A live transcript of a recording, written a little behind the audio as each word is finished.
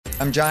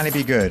I'm Johnny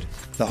B. Good,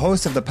 the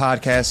host of the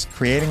podcast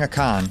Creating a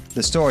Con,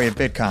 the story of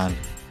Bitcoin.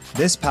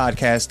 This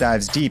podcast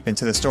dives deep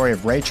into the story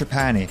of Ray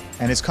Trapani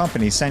and his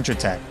company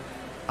Centratech.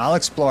 I'll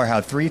explore how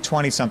three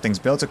 20-somethings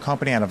built a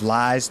company out of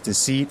lies,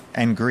 deceit,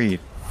 and greed.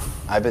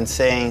 I've been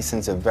saying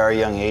since a very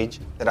young age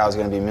that I was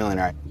going to be a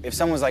millionaire. If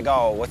someone's like,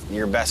 oh, what's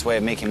your best way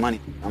of making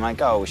money? I'm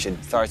like, oh, we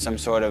should start some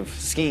sort of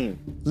scheme.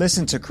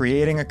 Listen to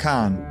Creating a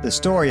Con, the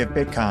story of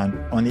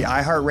Bitcoin on the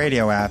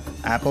iHeartRadio app,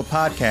 Apple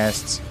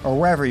Podcasts, or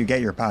wherever you get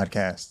your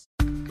podcasts.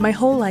 My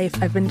whole life,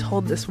 I've been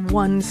told this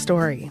one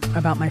story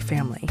about my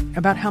family,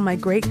 about how my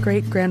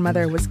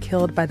great-great-grandmother was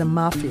killed by the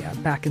mafia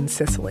back in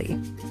Sicily.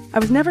 I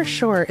was never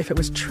sure if it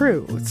was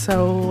true,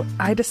 so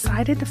I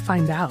decided to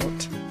find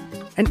out.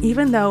 And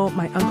even though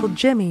my Uncle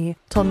Jimmy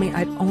told me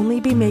I'd only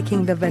be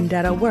making the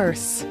vendetta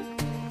worse,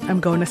 I'm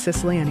going to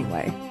Sicily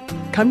anyway.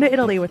 Come to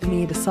Italy with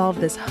me to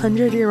solve this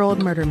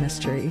 100-year-old murder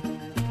mystery.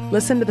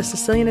 Listen to The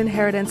Sicilian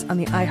Inheritance on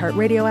the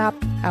iHeartRadio app,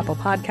 Apple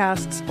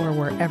Podcasts, or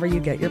wherever you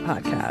get your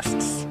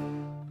podcasts.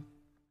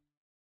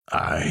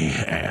 I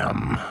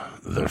am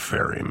the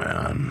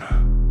ferryman.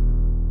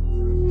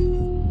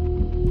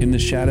 In the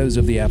shadows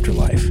of the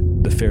afterlife,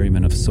 the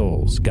Ferryman of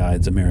Souls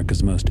guides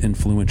America's most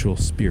influential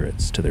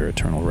spirits to their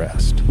eternal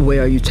rest.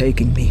 Where are you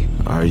taking me?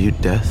 Are you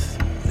death?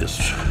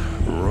 This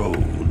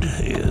road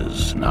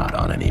is not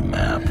on any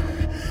map.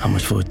 How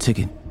much for a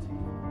ticket?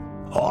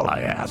 All I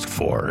ask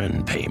for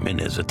in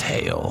payment is a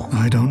tale.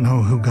 I don't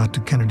know who got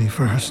to Kennedy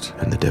first.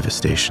 And the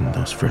devastation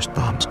those first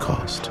bombs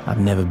caused. I've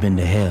never been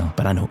to hell,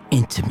 but I know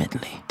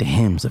intimately the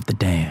hymns of the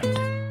damned.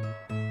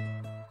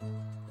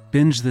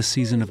 Binge this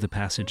season of The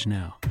Passage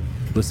now.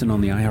 Listen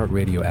on the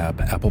iHeartRadio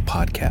app, Apple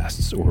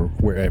Podcasts, or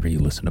wherever you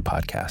listen to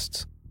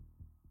podcasts.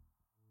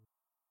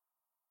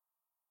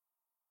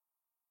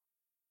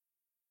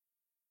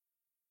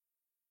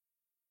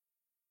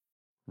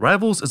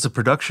 Rivals is a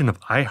production of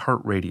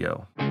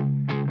iHeartRadio.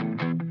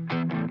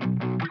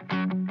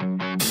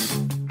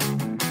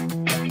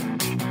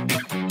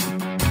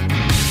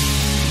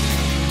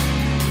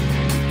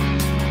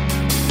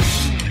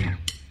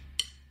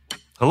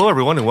 Hello,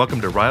 everyone, and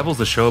welcome to Rivals,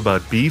 the show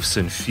about beefs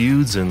and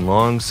feuds and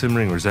long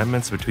simmering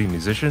resentments between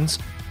musicians.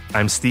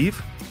 I'm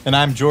Steve. And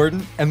I'm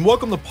Jordan, and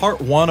welcome to part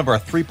one of our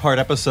three-part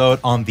episode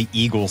on the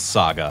Eagles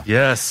saga.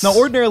 Yes. Now,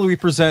 ordinarily we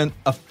present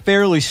a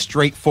fairly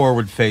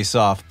straightforward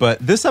face-off, but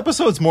this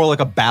episode's more like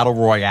a battle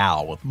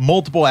royale with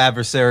multiple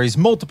adversaries,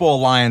 multiple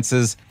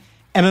alliances,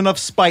 and enough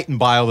spite and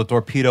bile to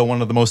torpedo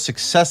one of the most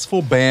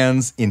successful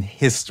bands in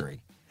history.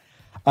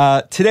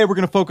 Today we're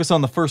going to focus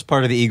on the first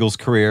part of the Eagles'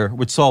 career,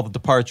 which saw the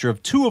departure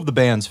of two of the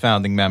band's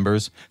founding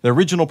members, the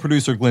original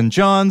producer Glyn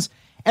Johns,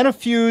 and a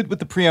feud with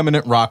the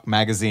preeminent rock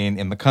magazine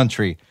in the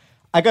country.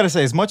 I gotta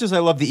say, as much as I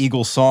love the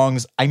Eagles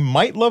songs, I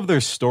might love their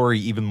story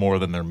even more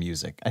than their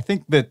music. I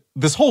think that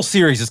this whole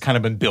series has kind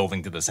of been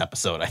building to this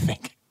episode, I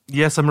think.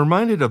 Yes, I'm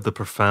reminded of the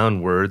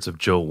profound words of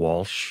Joe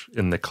Walsh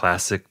in the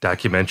classic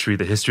documentary,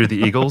 The History of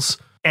the Eagles.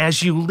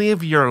 As you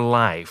live your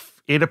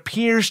life, it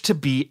appears to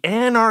be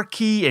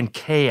anarchy and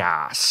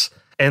chaos.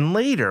 And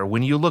later,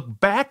 when you look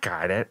back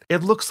at it,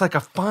 it looks like a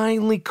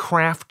finely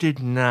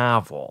crafted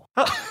novel.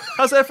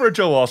 How's that for a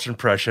Joe Walsh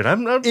impression?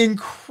 I'm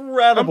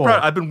incredible. I'm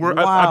proud. I've been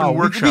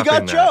workshopping we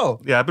got that.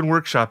 Joe. Yeah, I've been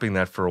workshopping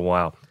that for a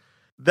while.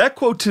 That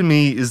quote to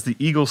me is the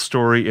Eagles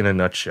story in a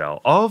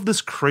nutshell. All of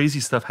this crazy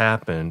stuff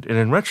happened, and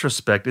in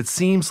retrospect, it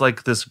seems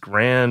like this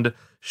grand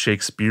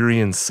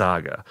Shakespearean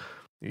saga.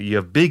 You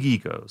have big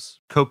egos,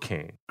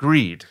 cocaine,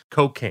 greed,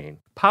 cocaine,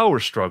 power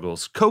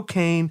struggles,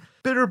 cocaine,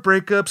 bitter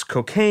breakups,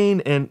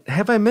 cocaine, and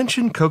have I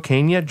mentioned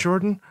cocaine yet,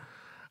 Jordan?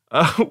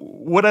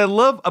 What I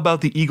love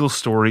about the Eagles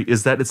story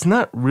is that it's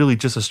not really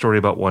just a story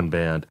about one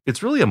band.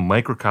 It's really a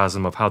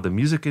microcosm of how the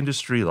music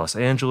industry, Los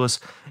Angeles,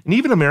 and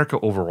even America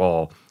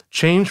overall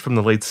changed from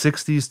the late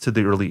 60s to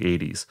the early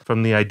 80s,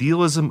 from the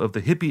idealism of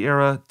the hippie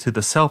era to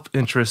the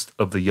self-interest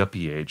of the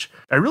yuppie age.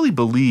 I really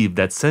believe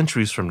that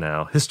centuries from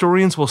now,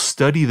 historians will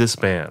study this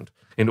band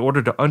in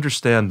order to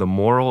understand the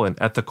moral and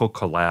ethical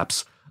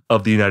collapse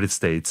of the United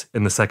States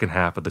in the second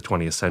half of the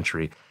 20th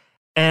century.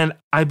 And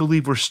I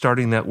believe we're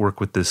starting that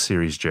work with this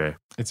series, Jay.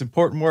 It's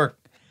important work.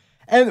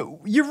 And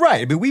you're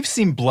right. I mean, we've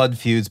seen blood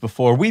feuds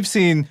before. We've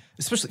seen,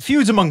 especially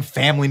feuds among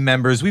family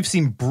members. We've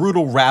seen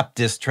brutal rap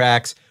diss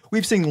tracks.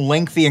 We've seen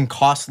lengthy and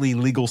costly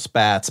legal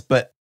spats,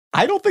 but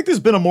I don't think there's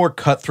been a more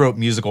cutthroat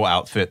musical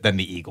outfit than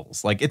the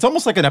Eagles. Like, it's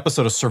almost like an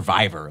episode of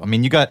Survivor. I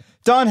mean, you got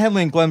Don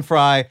Henley and Glenn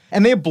Frey,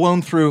 and they have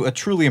blown through a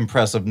truly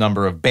impressive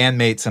number of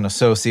bandmates and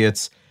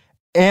associates.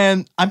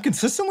 And I'm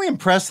consistently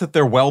impressed that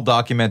their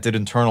well-documented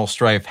internal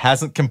strife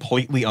hasn't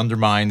completely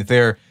undermined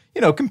their,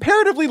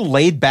 comparatively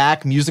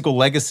laid-back musical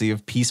legacy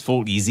of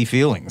peaceful, easy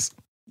feelings.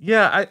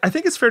 Yeah, I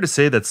think it's fair to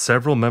say that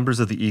several members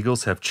of the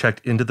Eagles have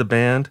checked into the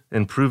band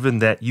and proven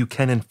that you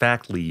can, in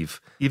fact, leave,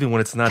 even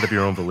when it's not of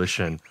your own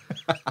volition.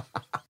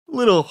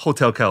 Little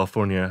Hotel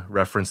California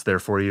reference there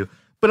for you.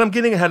 But I'm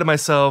getting ahead of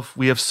myself.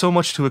 We have so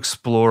much to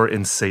explore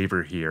and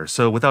savor here.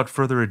 So without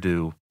further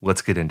ado,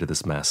 let's get into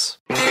this mess.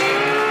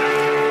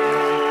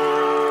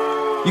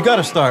 You got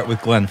to start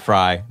with Glenn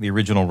Frey, the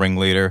original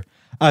ringleader.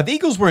 The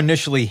Eagles were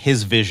initially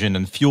his vision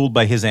and fueled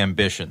by his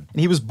ambition. And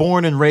he was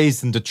born and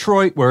raised in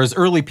Detroit, where his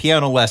early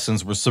piano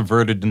lessons were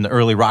subverted in the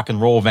early rock and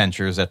roll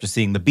ventures after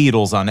seeing the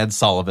Beatles on Ed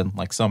Sullivan,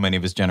 like so many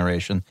of his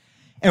generation.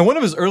 And one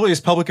of his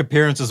earliest public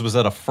appearances was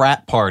at a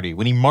frat party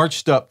when he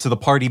marched up to the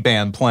party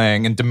band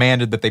playing and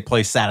demanded that they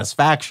play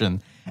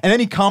Satisfaction. And then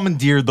he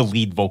commandeered the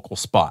lead vocal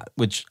spot,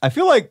 which I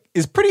feel like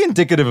is pretty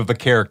indicative of the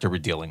character we're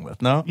dealing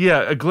with, no?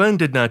 Yeah, Glenn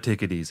did not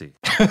take it easy.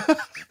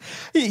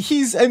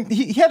 He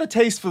had a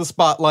taste for the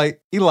spotlight.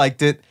 He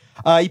liked it.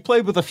 He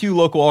played with a few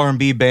local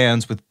R&B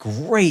bands with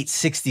great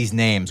 60s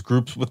names,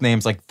 groups with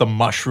names like The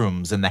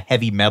Mushrooms and the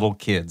Heavy Metal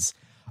Kids.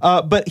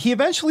 But he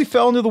eventually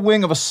fell into the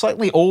wing of a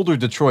slightly older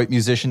Detroit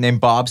musician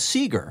named Bob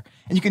Seger.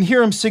 And you can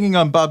hear him singing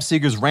on Bob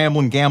Seger's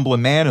Ramblin'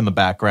 Gamblin' Man in the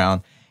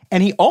background.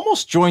 And he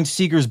almost joined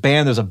Seger's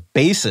band as a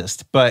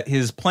bassist, but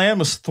his plan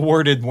was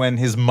thwarted when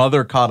his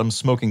mother caught him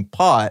smoking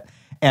pot,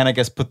 and I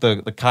guess put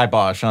the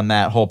kibosh on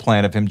that whole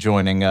plan of him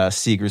joining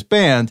Seger's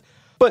band.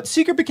 But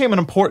Seger became an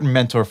important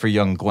mentor for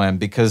young Glenn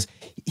because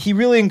he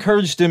really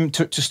encouraged him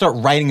to start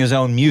writing his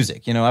own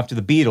music. You know, after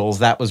the Beatles,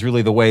 that was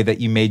really the way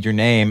that you made your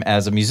name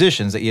as a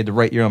musician, that you had to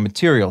write your own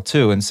material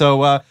too. And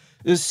so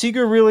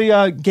Seger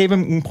really gave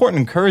him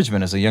important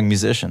encouragement as a young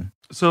musician.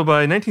 So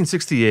by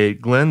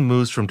 1968, Glenn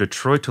moves from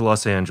Detroit to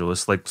Los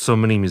Angeles, like so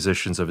many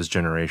musicians of his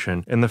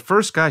generation. And the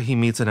first guy he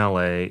meets in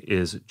LA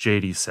is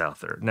J.D.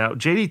 Souther. Now,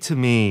 J.D. to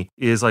me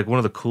is like one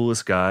of the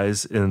coolest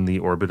guys in the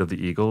orbit of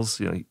the Eagles.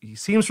 You know, he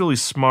seems really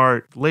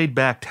smart, laid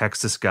back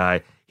Texas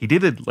guy. He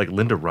dated like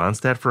Linda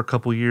Ronstadt for a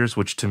couple years,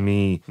 which to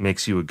me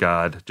makes you a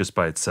god just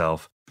by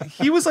itself.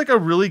 He was like a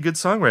really good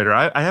songwriter.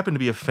 I happen to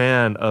be a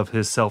fan of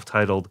his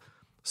self-titled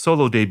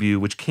solo debut,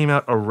 which came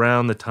out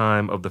around the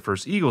time of the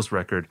first Eagles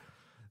record.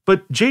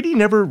 But JD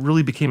never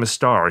really became a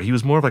star. He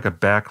was more of like a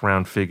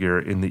background figure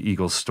in the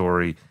Eagles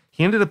story.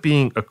 He ended up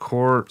being a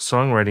core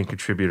songwriting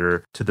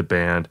contributor to the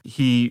band.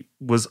 He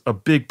was a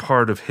big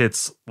part of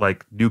hits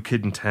like New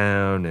Kid in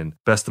Town and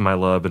Best of My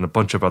Love and a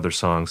bunch of other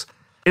songs.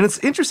 And it's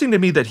interesting to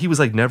me that he was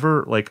like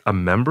never like a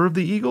member of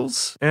the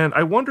Eagles. And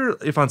I wonder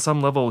if on some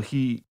level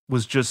he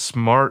was just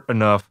smart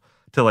enough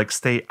to like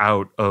stay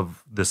out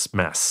of this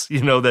mess,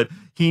 you know, that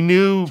he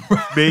knew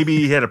maybe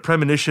he had a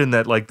premonition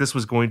that like this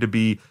was going to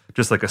be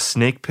just like a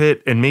snake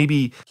pit, and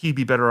maybe he'd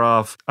be better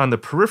off on the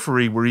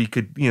periphery where he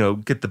could, you know,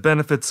 get the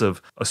benefits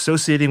of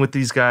associating with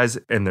these guys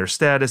and their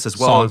status as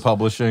well as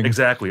publishing.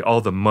 Exactly.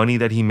 All the money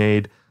that he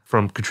made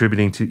from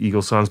contributing to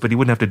Eagle songs, but he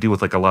wouldn't have to deal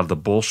with like a lot of the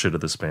bullshit of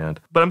this band.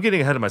 But I'm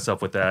getting ahead of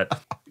myself with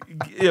that.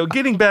 You know,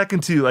 getting back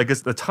into, I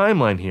guess, the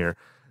timeline here.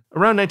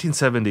 Around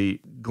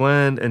 1970,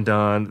 Glenn and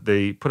Don,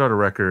 they put out a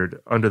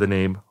record under the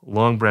name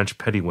Long Branch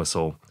Penny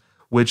Whistle,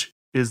 which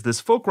is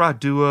this folk rock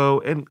duo,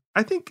 and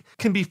I think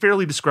can be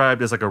fairly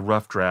described as like a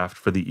rough draft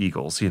for the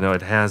Eagles. You know,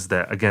 it has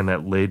that, again,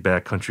 that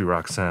laid-back country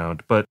rock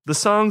sound, but the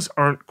songs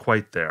aren't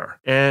quite there.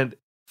 And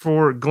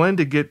for Glenn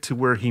to get to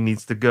where he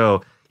needs to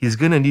go, he's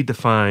going to need to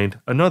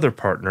find another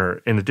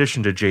partner in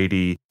addition to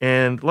JD,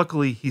 and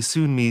luckily he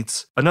soon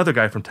meets another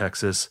guy from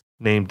Texas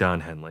named Don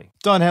Henley.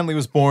 Don Henley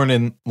was born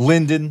in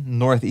Linden,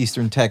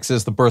 northeastern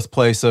Texas, the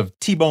birthplace of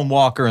T-Bone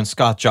Walker and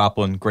Scott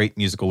Joplin, great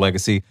musical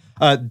legacy.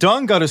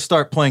 Don got to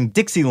start playing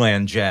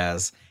Dixieland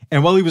jazz,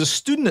 and while he was a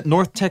student at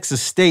North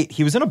Texas State,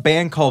 he was in a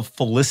band called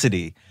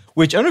Felicity,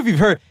 which I don't know if you've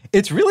heard.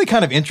 It's really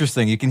kind of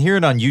interesting. You can hear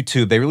it on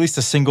YouTube. They released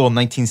a single in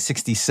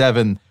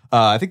 1967,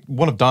 I think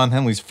one of Don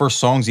Henley's first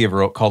songs he ever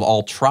wrote called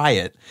I'll Try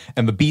It,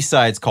 and the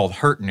B-side's called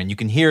Hurtin', and you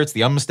can hear it's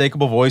the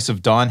unmistakable voice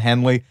of Don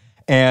Henley,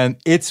 and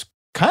it's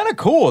kind of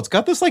cool. It's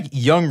got this like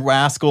Young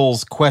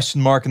Rascals,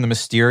 Question Mark and the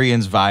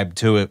Mysterians vibe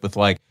to it with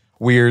like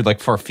weird like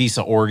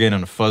Farfisa organ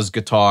and a fuzz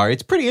guitar.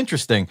 It's pretty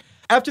interesting.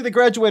 After they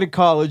graduated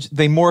college,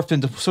 they morphed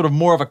into sort of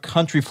more of a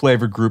country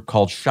flavored group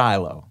called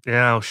Shiloh.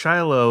 Now,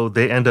 Shiloh,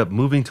 they end up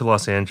moving to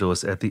Los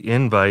Angeles at the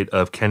invite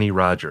of Kenny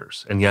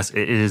Rogers. And yes,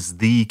 it is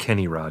the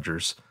Kenny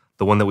Rogers,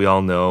 the one that we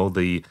all know,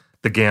 the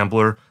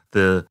gambler,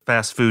 the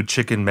fast food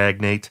chicken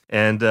magnate.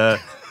 And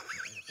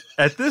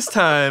at this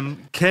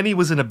time, Kenny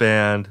was in a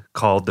band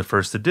called The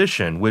First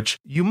Edition, which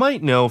you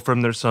might know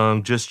from their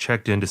song Just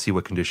Checked In to See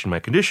What Condition My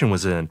Condition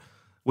Was In,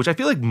 which I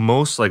feel like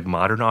most like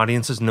modern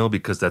audiences know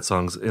because that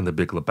song's in The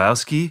Big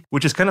Lebowski,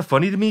 which is kind of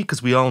funny to me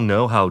because we all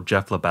know how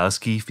Jeff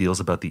Lebowski feels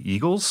about the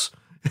Eagles.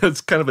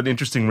 It's kind of an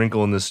interesting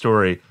wrinkle in this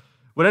story.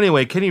 But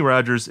anyway, Kenny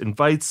Rogers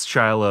invites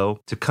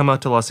Shiloh to come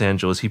out to Los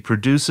Angeles. He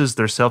produces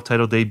their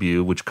self-titled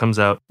debut, which comes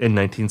out in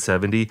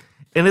 1970.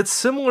 And it's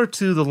similar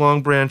to the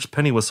Long Branch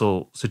Penny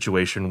Whistle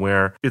situation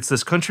where it's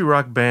this country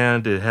rock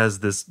band. It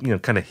has this, you know,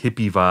 kind of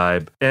hippie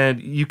vibe. And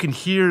you can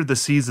hear the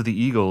seeds of the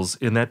Eagles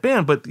in that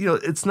band, but, you know,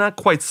 it's not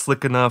quite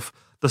slick enough.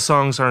 The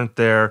songs aren't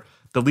there.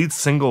 The lead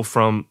single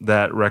from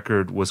that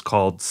record was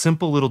called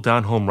Simple Little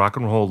Down-Home Rock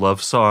and Roll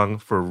Love Song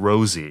for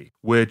Rosie,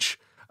 which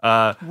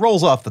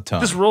rolls off the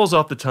tongue. Just rolls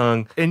off the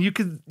tongue. And you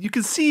can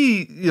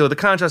see, you know, the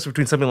contrast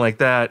between something like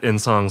that and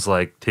songs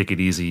like Take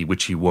It Easy,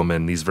 Witchy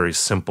Woman, these very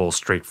simple,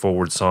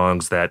 straightforward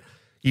songs that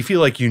you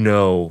feel like you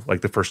know like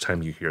the first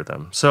time you hear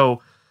them.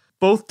 So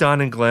both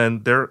Don and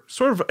Glenn, they're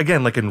sort of,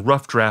 again, like in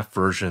rough draft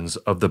versions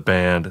of the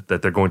band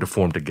that they're going to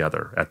form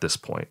together at this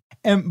point.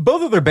 And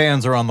both of their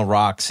bands are on the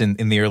rocks in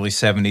the early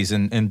 70s.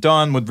 And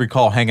Don would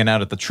recall hanging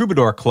out at the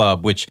Troubadour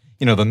Club, which,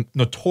 the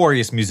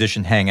notorious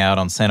musician hangout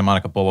on Santa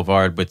Monica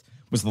Boulevard, which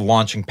was the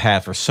launching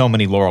pad for so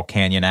many Laurel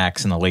Canyon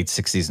acts in the late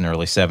 60s and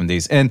early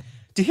 70s. And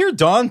to hear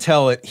Don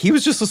tell it, he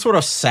was just a sort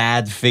of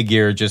sad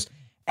figure, just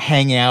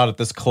hanging out at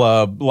this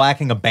club,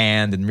 lacking a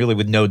band and really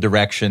with no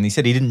direction. He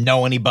said he didn't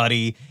know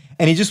anybody,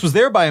 and he just was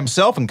there by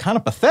himself and kind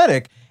of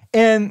pathetic.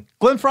 And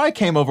Glenn Frey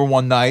came over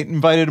one night,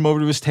 invited him over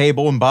to his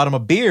table and bought him a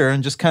beer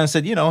and just kind of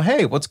said,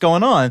 hey, what's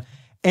going on?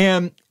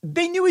 And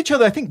they knew each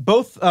other. I think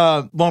both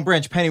Long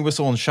Branch, Penny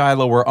Whistle, and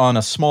Shiloh were on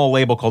a small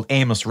label called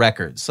Amos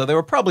Records. So they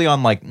were probably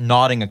on like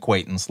nodding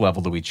acquaintance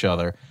level to each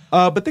other.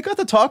 But they got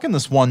to talking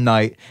this one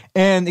night,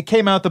 and it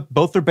came out that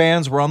both their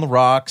bands were on the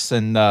rocks,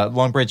 and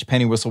Long Branch,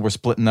 Penny Whistle were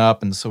splitting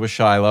up, and so was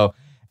Shiloh.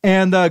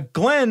 And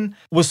Glenn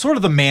was sort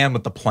of the man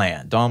with the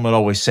plan. Don would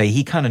always say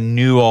he kind of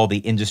knew all the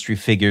industry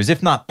figures,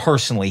 if not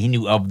personally, he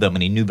knew of them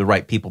and he knew the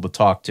right people to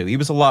talk to. He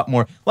was a lot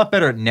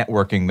better at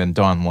networking than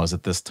Don was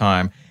at this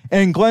time.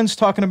 And Glenn's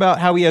talking about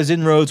how he has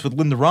inroads with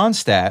Linda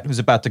Ronstadt, who's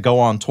about to go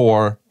on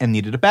tour and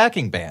needed a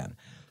backing band.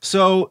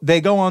 So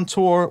they go on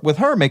tour with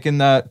her, making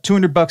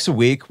 $200 a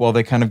week while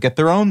they kind of get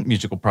their own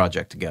musical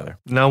project together.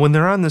 Now, when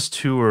they're on this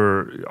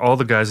tour, all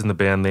the guys in the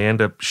band, they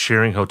end up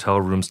sharing hotel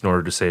rooms in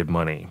order to save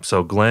money.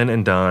 So Glenn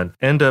and Don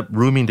end up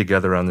rooming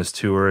together on this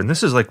tour, and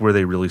this is like where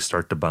they really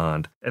start to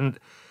bond. And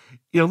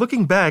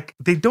looking back,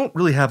 they don't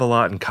really have a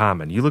lot in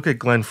common. You look at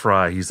Glenn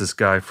Frey, he's this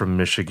guy from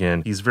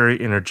Michigan. He's very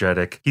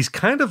energetic. He's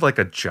kind of like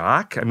a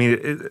jock. I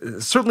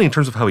mean, certainly in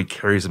terms of how he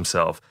carries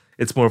himself.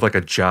 It's more of like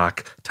a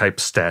jock type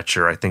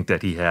stature, I think,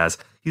 that he has.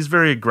 He's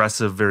very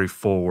aggressive, very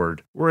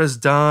forward. Whereas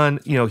Don,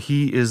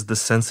 he is the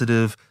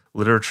sensitive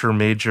literature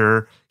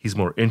major. He's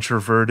more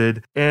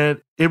introverted.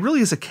 And it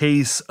really is a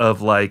case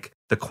of like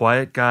the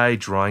quiet guy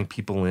drawing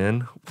people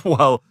in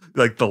while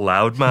like the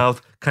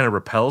loudmouth kind of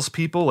repels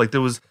people. Like there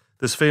was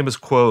this famous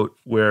quote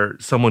where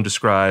someone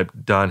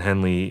described Don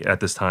Henley at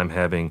this time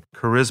having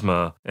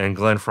charisma and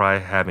Glenn Frey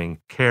having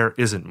care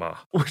isn't ma,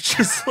 which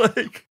is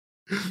like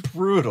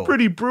brutal,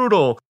 pretty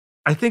brutal.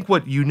 I think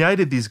what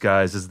united these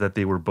guys is that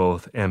they were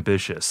both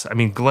ambitious. I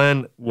mean,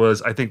 Glenn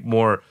was, I think,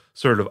 more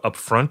sort of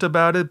upfront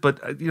about it,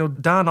 but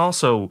Don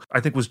also, I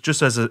think, was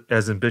just as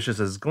ambitious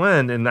as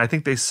Glenn, and I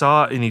think they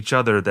saw in each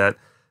other that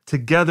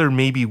together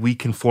maybe we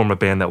can form a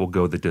band that will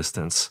go the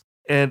distance.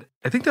 And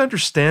I think to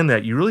understand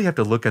that, you really have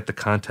to look at the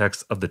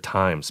context of the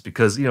times,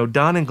 because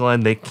Don and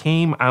Glenn, they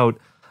came out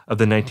of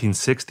the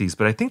 1960s,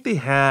 but I think they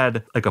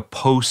had like a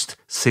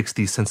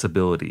post-60s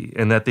sensibility,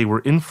 and that they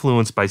were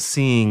influenced by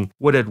seeing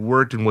what had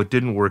worked and what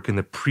didn't work in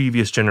the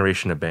previous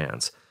generation of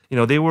bands.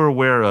 They were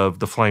aware of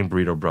the Flying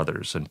Burrito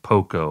Brothers and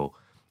Poco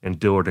and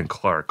Dillard and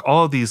Clark,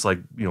 all of these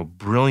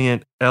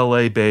brilliant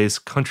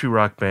LA-based country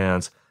rock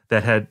bands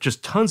that had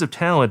just tons of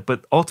talent,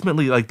 but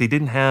ultimately they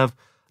didn't have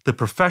the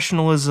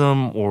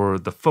professionalism or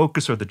the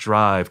focus or the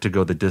drive to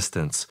go the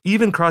distance.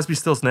 Even Crosby,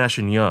 Stills, Nash &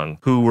 Young,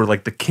 who were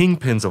like the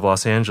kingpins of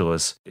Los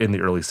Angeles in the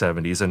early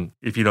 70s. And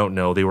if you don't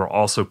know, they were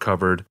also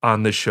covered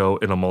on this show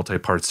in a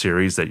multi-part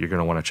series that you're going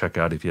to want to check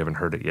out if you haven't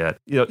heard it yet.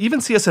 Even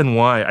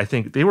CSNY, I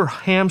think they were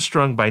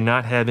hamstrung by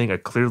not having a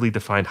clearly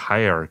defined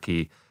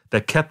hierarchy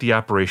that kept the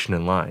operation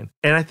in line.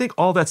 And I think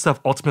all that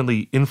stuff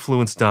ultimately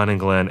influenced Don and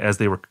Glenn as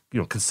they were,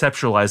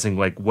 conceptualizing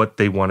what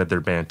they wanted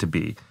their band to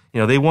be.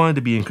 They wanted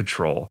to be in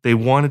control. They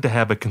wanted to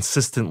have a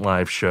consistent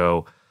live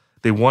show.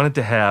 They wanted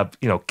to have,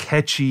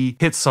 catchy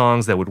hit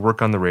songs that would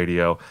work on the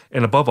radio.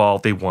 And above all,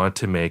 they wanted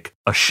to make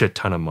a shit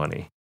ton of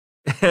money.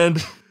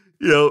 And,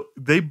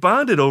 they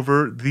bonded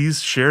over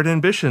these shared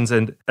ambitions.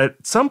 And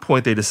at some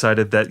point they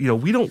decided that,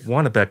 we don't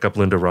want to back up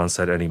Linda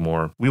Ronstadt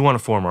anymore. We want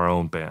to form our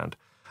own band.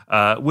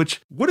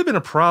 Which would have been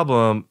a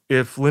problem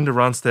if Linda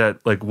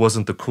Ronstadt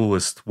wasn't the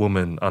coolest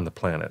woman on the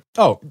planet.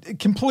 Oh,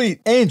 complete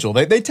angel.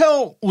 They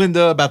tell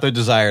Linda about their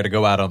desire to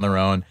go out on their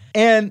own,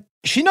 and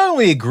she not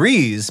only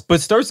agrees, but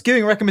starts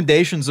giving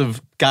recommendations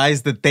of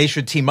guys that they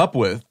should team up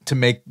with to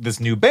make this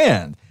new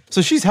band.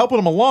 So she's helping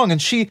them along, and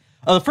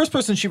the first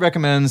person she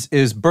recommends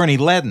is Bernie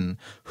Leadon,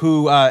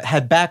 who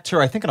had backed her,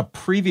 I think, on a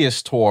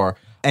previous tour.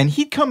 And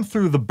he'd come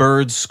through the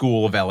Byrds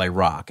School of LA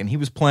Rock, and he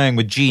was playing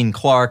with Gene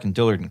Clark and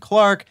Dillard and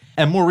Clark.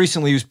 And more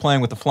recently, he was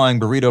playing with the Flying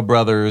Burrito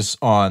Brothers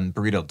on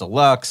Burrito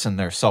Deluxe and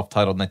their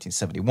self-titled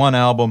 1971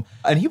 album.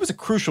 And he was a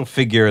crucial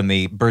figure in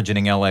the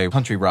burgeoning LA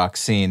country rock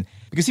scene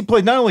because he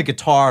played not only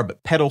guitar,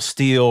 but pedal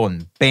steel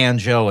and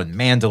banjo and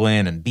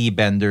mandolin and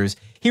B-benders.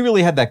 He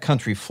really had that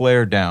country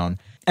flair down.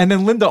 And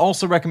then Linda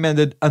also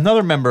recommended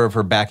another member of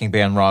her backing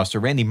band roster,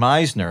 Randy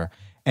Meisner,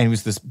 and he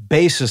was this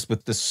bassist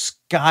with this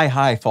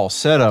sky-high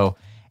falsetto.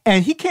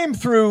 And he came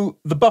through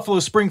the Buffalo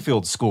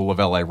Springfield School of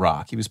LA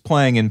Rock. He was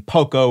playing in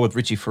Poco with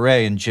Richie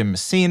Furay and Jim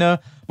Messina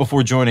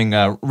before joining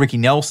Ricky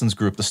Nelson's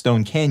group, the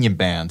Stone Canyon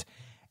Band.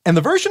 And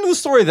the version of the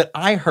story that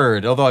I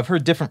heard, although I've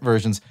heard different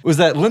versions, was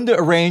that Linda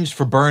arranged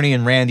for Bernie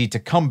and Randy to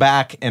come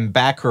back and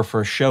back her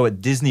for a show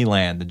at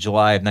Disneyland in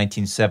July of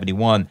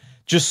 1971,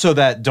 just so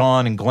that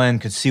Don and Glenn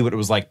could see what it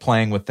was like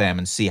playing with them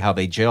and see how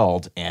they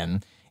gelled.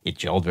 And it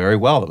gelled very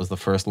well. That was the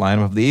first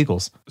lineup of the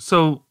Eagles.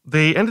 So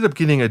they ended up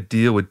getting a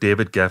deal with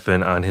David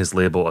Geffen on his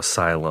label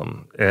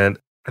Asylum. And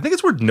I think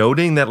it's worth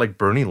noting that like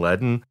Bernie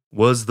Leadon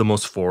was the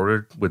most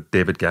forward with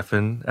David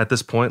Geffen at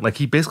this point. Like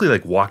he basically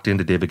like walked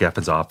into David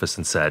Geffen's office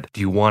and said,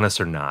 "Do you want us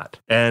or not?"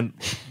 And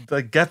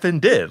like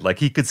Geffen did. Like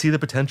he could see the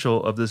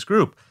potential of this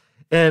group.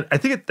 And I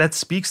think that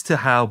speaks to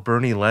how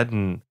Bernie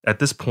Leadon at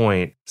this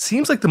point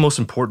seems like the most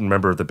important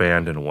member of the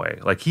band in a way.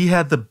 Like he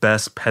had the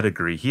best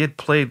pedigree. He had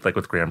played like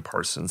with Graham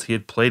Parsons. He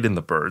had played in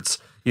the Byrds.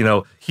 You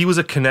know, he was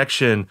a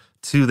connection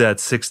to that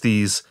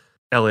 60s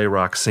LA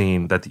rock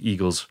scene that the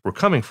Eagles were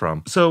coming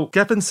from. So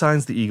Geffen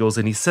signs the Eagles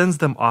and he sends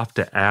them off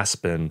to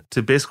Aspen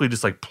to basically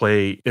just like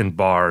play in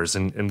bars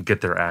and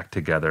get their act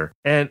together.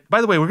 And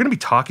by the way, we're going to be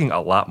talking a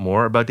lot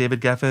more about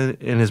David Geffen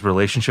and his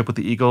relationship with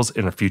the Eagles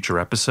in a future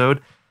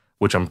episode,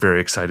 which I'm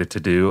very excited to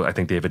do. I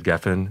think David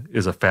Geffen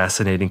is a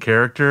fascinating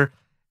character,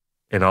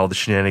 and all the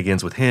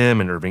shenanigans with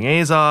him and Irving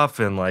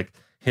Azoff and like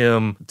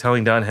him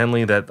telling Don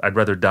Henley that I'd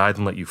rather die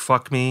than let you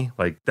fuck me,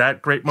 like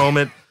that great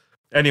moment.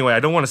 Anyway, I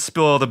don't want to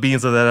spill all the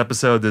beans of that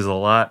episode. There's a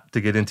lot to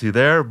get into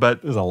there,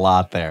 but there's a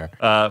lot there.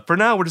 For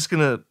now, we're just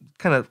going to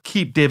kind of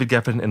keep David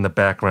Geffen in the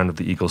background of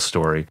the Eagles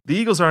story. The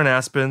Eagles are in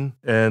Aspen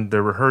and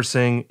they're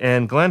rehearsing,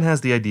 and Glenn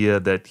has the idea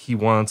that he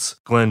wants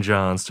Glenn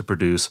Johns to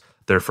produce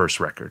their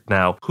first record.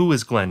 Now, who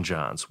is Glenn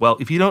Johns? Well,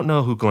 if you don't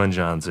know who Glenn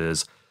Johns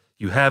is,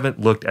 you haven't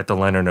looked at the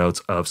liner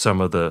notes of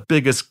some of the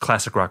biggest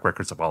classic rock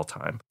records of all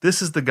time.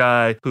 This is the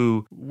guy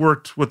who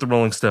worked with the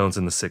Rolling Stones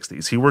in the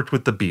 60s. He worked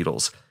with the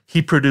Beatles.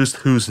 He produced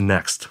Who's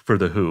Next for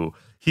The Who.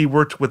 He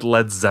worked with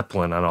Led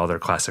Zeppelin on all their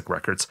classic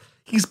records.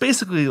 He's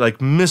basically like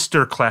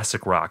Mr.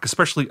 Classic Rock,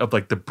 especially of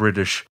like the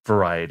British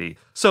variety.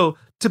 So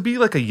to be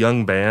like a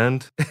young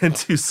band and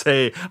to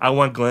say, I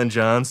want Glenn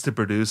Johns to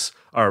produce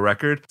our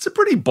record, it's a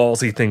pretty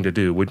ballsy thing to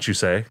do, wouldn't you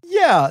say?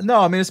 Yeah,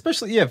 no, I mean,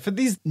 especially, for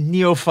these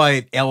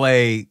neophyte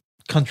LA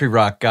country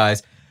rock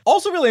guys.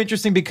 Also really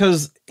interesting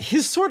because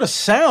his sort of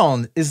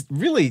sound is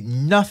really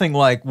nothing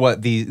like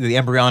what the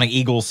embryonic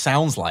Eagles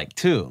sounds like,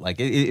 too. Like,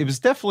 it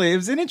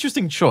was an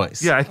interesting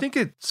choice. Yeah, I think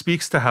it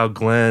speaks to how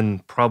Glenn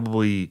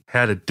probably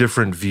had a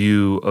different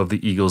view of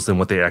the Eagles than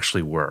what they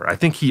actually were. I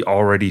think he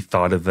already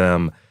thought of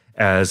them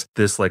as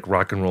this, like,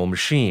 rock and roll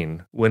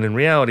machine, when in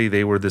reality,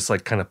 they were this,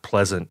 like, kind of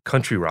pleasant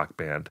country rock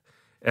band.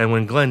 And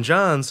when Glenn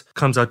Johns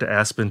comes out to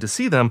Aspen to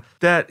see them,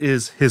 that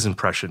is his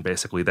impression,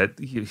 basically, that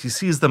he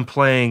sees them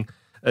playing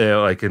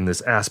like in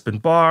this Aspen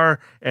bar,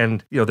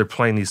 and, they're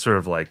playing these sort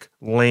of like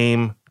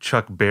lame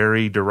Chuck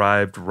Berry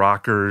derived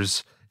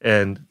rockers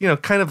and,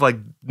 kind of like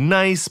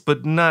nice,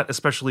 but not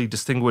especially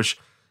distinguished,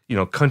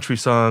 country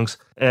songs.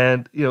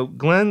 And,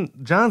 Glenn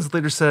Johns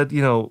later said,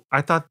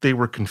 I thought they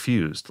were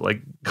confused.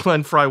 Like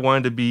Glenn Frey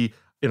wanted to be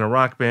in a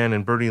rock band,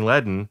 and Bernie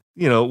Leadon,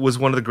 was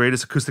one of the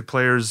greatest acoustic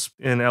players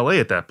in LA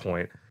at that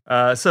point.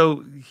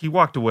 So he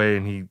walked away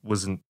and he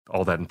wasn't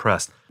all that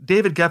impressed.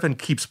 David Geffen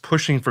keeps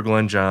pushing for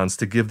Glenn Johns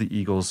to give the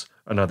Eagles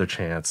another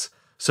chance.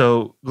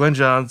 So Glenn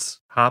Johns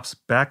hops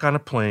back on a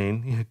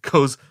plane,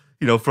 goes,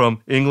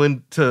 from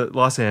England to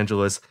Los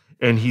Angeles,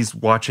 and he's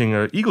watching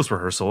an Eagles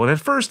rehearsal. And at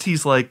first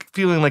he's like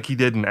feeling like he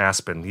did in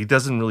Aspen. He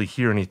doesn't really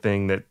hear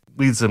anything that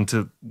leads him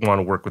to want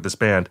to work with this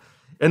band.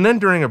 And then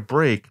during a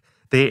break,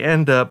 they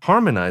end up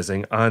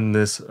harmonizing on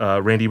this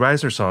Randy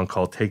Reisner song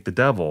called Take the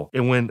Devil.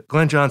 And when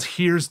Glenn Johns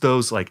hears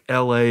those like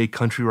LA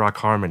country rock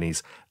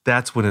harmonies,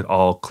 that's when it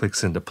all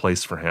clicks into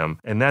place for him.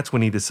 And that's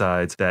when he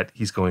decides that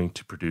he's going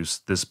to produce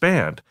this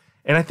band.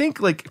 And I think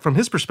like from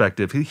his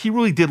perspective, he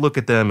really did look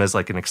at them as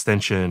like an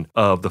extension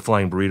of the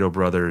Flying Burrito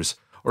Brothers,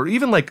 or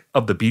even like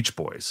of the Beach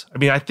Boys. I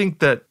mean, I think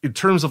that in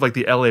terms of like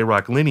the LA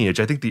rock lineage,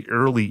 I think the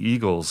early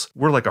Eagles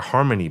were like a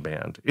harmony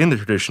band in the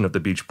tradition of the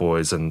Beach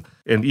Boys and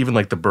even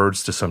like the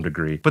Byrds to some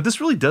degree. But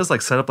this really does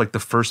like set up like the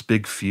first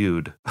big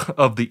feud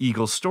of the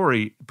Eagles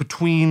story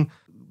between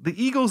the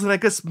Eagles and I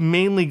guess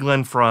mainly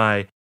Glenn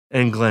Frey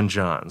and Glenn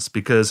Johns,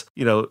 because,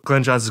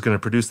 Glenn Johns is going to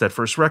produce that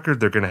first record.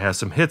 They're going to have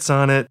some hits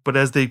on it. But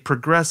as they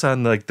progress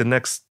on like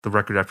the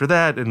record after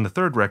that and the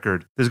third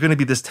record, there's going to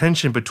be this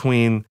tension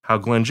between how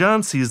Glenn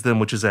Johns sees them,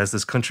 which is as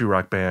this country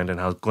rock band,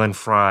 and how Glenn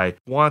Frey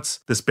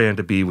wants this band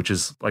to be, which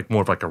is like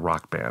more of like a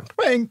rock band.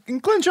 Right.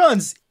 And Glenn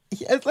Johns,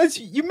 as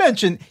you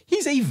mentioned,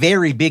 he's a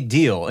very big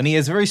deal, and he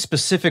has very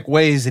specific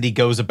ways that he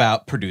goes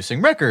about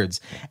producing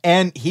records.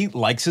 And he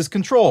likes his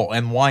control.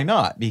 And why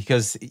not?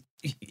 Because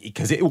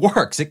it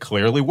works. It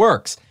clearly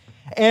works.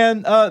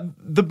 And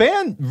the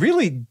band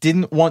really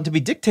didn't want to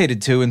be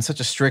dictated to in such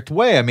a strict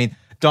way. I mean,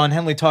 Don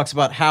Henley talks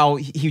about how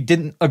he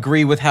didn't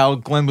agree with how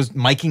Glenn was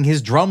miking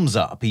his drums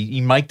up. He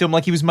mic'd them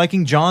like he was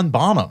miking John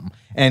Bonham.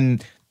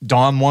 And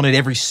Don wanted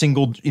every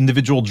single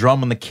individual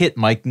drum on the kit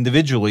mic'd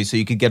individually so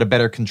you could get a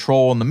better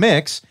control on the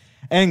mix.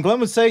 And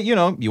Glenn would say, you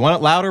want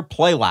it louder,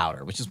 play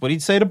louder, which is what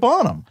he'd say to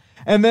Bonham.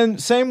 And then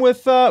same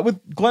with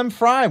Glenn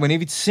Frey. When he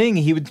would sing,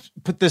 he would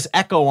put this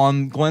echo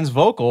on Glenn's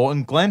vocal,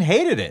 and Glenn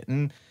hated it.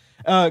 And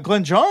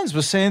Glenn Johns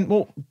was saying,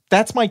 well,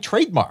 that's my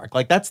trademark.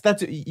 Like that's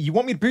you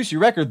want me to produce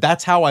your record,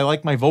 that's how I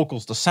like my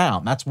vocals to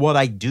sound. That's what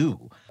I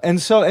do. And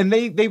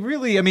they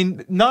really, I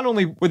mean, not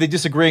only were they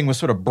disagreeing with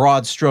sort of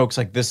broad strokes,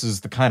 like this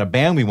is the kind of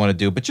band we want to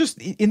do, but just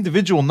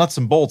individual nuts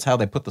and bolts, how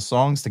they put the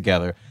songs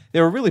together.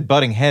 They were really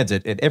butting heads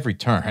at every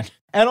turn.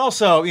 And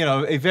also,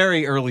 a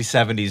very early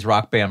 70s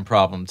rock band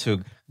problem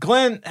too.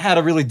 Glenn had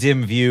a really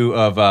dim view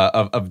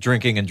of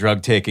drinking and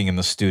drug taking in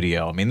the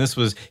studio. I mean,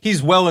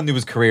 he's well into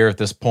his career at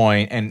this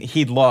point, and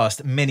he'd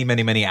lost many,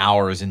 many, many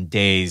hours and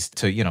days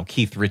to,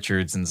 Keith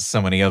Richards and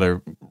so many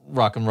other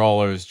rock and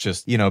rollers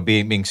just,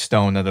 being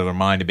stoned out of their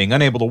mind and being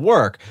unable to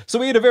work. So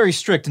he had a very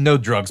strict no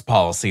drugs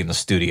policy in the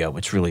studio,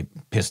 which really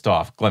pissed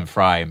off Glenn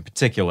Frey in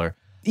particular.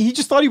 He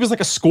just thought he was like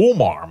a school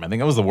marm. I think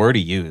that was the word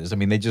he used. I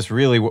mean, they just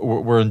really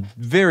were in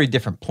very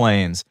different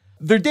planes.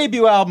 Their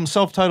debut album,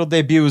 self-titled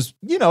debut, was,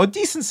 a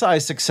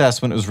decent-sized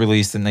success when it was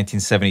released in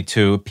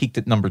 1972. It peaked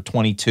at number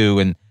 22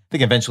 and I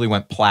think eventually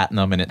went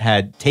platinum, and it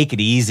had Take It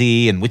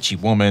Easy and Witchy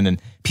Woman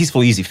and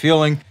Peaceful Easy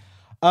Feeling.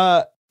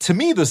 To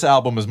me, this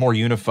album is more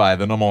unified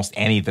than almost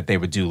any that they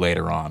would do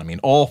later on. I mean,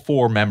 all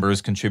 4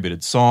 members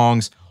contributed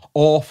songs.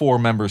 All 4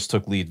 members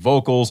took lead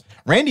vocals.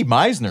 Randy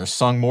Meisner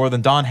sung more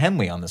than Don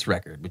Henley on this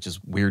record, which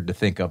is weird to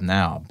think of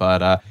now.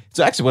 But it's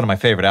actually one of my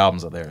favorite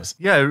albums of theirs.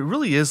 Yeah, it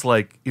really is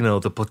like,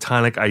 the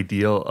platonic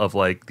ideal of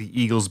like the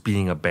Eagles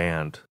being a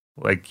band.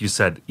 Like you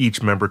said,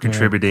 each member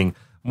contributing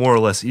more or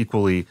less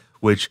equally,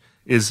 which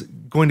is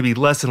going to be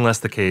less and less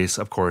the case,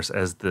 of course,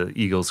 as the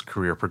Eagles'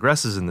 career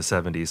progresses in the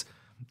 70s.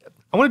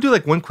 I want to do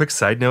like one quick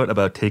side note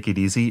about Take It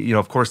Easy.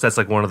 Of course, that's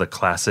like one of the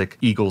classic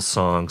Eagles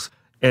songs.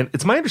 And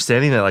it's my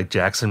understanding that like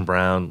Jackson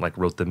Browne like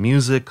wrote the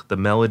music, the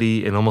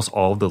melody, and almost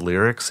all of the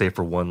lyrics, save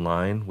for one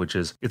line, which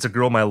is, "It's a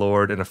girl, my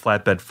lord, in a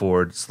flatbed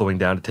Ford, slowing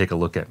down to take a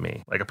look at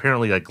me." Like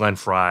apparently like Glenn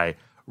Frey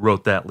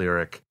wrote that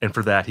lyric, and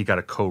for that he got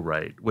a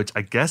co-write, which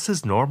I guess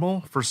is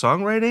normal for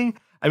songwriting.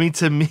 I mean,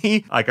 to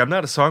me, like I'm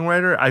not a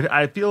songwriter.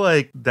 I feel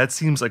like that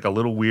seems like a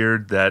little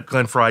weird that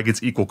Glenn Frey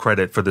gets equal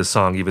credit for this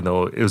song, even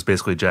though it was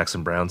basically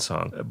Jackson Browne's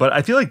song. But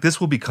I feel like this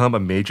will become a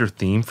major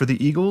theme for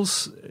the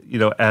Eagles,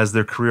 as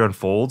their career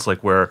unfolds,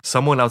 like where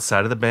someone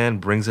outside of the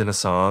band brings in a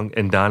song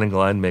and Don and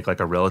Glenn make like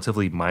a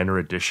relatively minor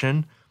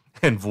addition,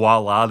 and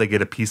voila, they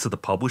get a piece of the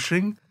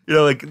publishing.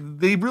 Like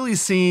they really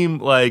seem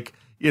like,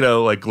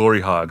 like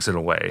glory hogs in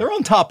a way. They're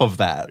on top of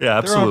that. Yeah,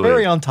 absolutely. They're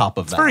very on top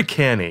of that. It's very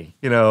canny,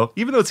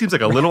 even though it seems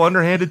like a little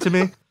underhanded to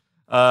me.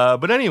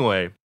 But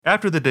anyway,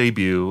 after the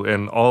debut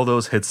and all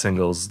those hit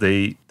singles,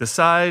 they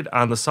decide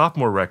on the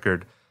sophomore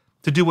record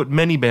to do what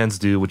many bands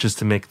do, which is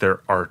to make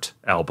their art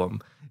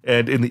album.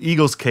 And in the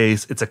Eagles'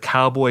 case, it's a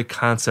cowboy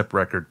concept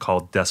record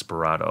called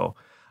Desperado.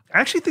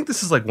 I actually think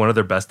this is like one of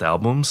their best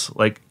albums.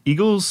 Like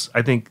Eagles,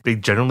 I think they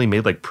generally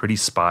made like pretty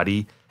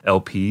spotty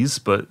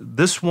LPs, but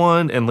this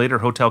one and later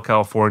Hotel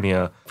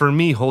California, for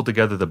me, hold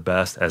together the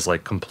best as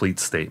like complete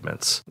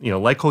statements.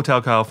 Like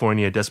Hotel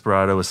California,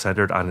 Desperado is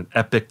centered on an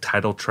epic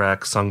title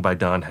track sung by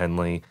Don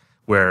Henley,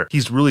 where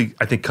he's really,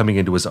 I think, coming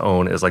into his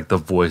own as like the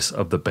voice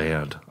of the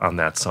band on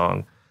that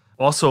song.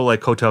 Also,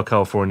 like Hotel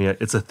California,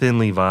 it's a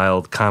thinly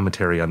veiled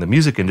commentary on the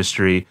music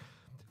industry,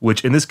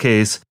 which in this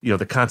case,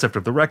 the concept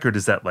of the record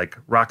is that like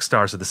rock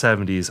stars of the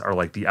 70s are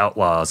like the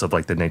outlaws of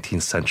like the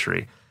 19th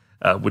century.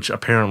 Which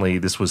apparently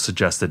this was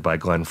suggested by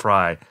Glenn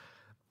Frey.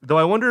 Though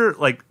I wonder,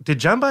 like, did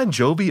John Bon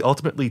Jovi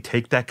ultimately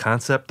take that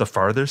concept the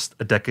farthest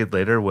a decade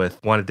later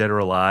with Wanted Dead or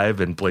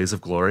Alive and Blaze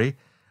of Glory?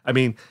 I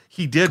mean,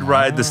 he did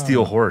ride the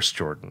steel horse,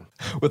 Jordan.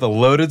 With a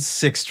loaded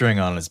 6-string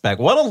on his back.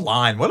 What a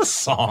line. What a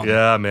song.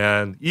 Yeah,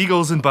 man.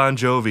 Eagles and Bon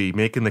Jovi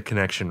making the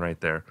connection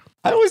right there.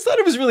 I always thought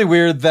it was really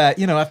weird that,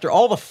 after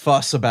all the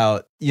fuss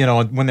about,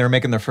 when they were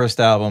making their first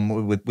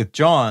album with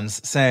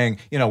Johns saying,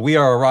 we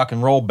are a rock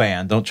and roll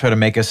band, don't try to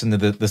make us into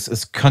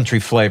this country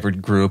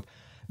flavored group,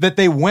 that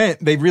they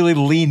really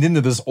leaned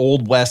into this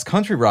old West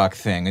country rock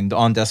thing and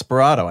on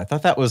Desperado. I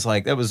thought that was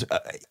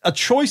a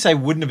choice I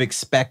wouldn't have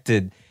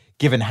expected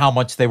given how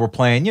much they were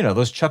playing,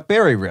 those Chuck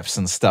Berry riffs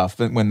and stuff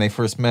when they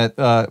first met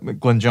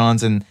Glenn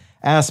Johns and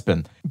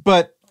Aspen.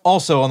 But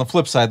also, on the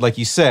flip side, like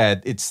you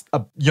said, it's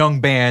a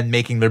young band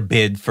making their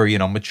bid for,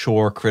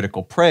 mature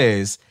critical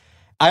praise.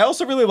 I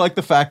also really like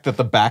the fact that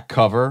the back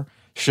cover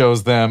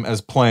shows them as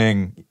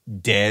playing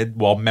dead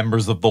while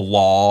members of the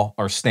law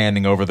are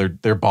standing over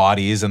their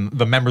bodies, and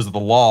the members of the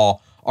law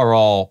are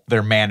all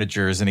their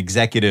managers and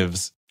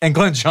executives, and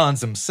Glenn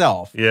Johns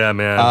himself. Yeah,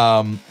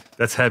 man.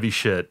 That's heavy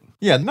shit.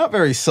 Yeah, not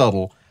very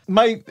subtle.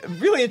 My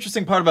really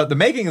interesting part about the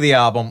making of the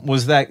album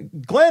was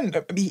that Glenn,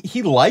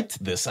 he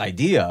liked this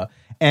idea.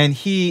 And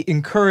he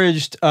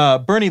encouraged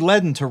Bernie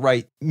Leadon to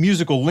write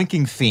musical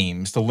linking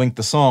themes to link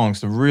the songs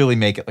to really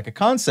make it like a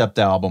concept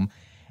album.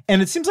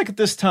 And it seems like at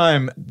this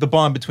time, the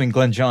bond between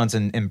Glenn Johns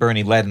and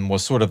Bernie Leadon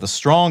was sort of the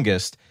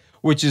strongest,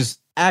 which is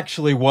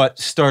actually what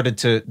started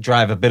to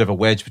drive a bit of a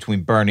wedge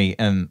between Bernie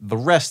and the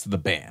rest of the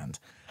band,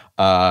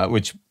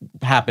 which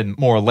happened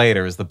more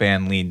later as the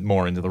band leaned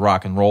more into the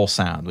rock and roll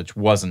sound, which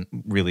wasn't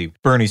really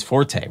Bernie's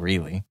forte,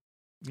 really.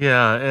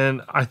 Yeah,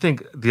 and I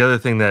think the other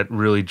thing that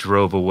really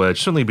drove a wedge,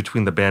 certainly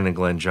between the band and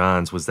Glenn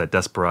Johns, was that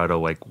Desperado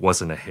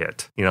wasn't a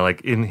hit.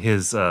 In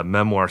his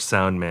memoir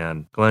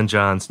Soundman, Glenn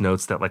Johns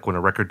notes that when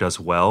a record does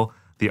well,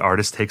 the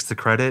artist takes the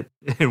credit,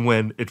 and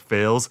when it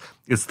fails,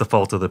 it's the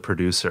fault of the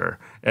producer.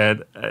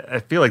 And I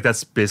feel like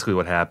that's basically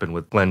what happened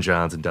with Glenn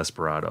Johns and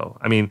Desperado.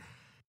 I mean,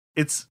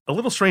 it's a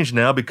little strange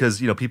now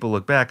because, people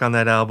look back on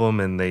that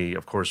album and they,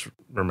 of course,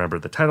 remember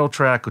the title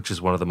track, which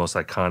is one of the most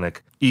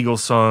iconic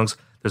Eagles songs.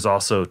 There's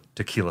also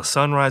Tequila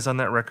Sunrise on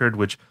that record,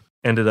 which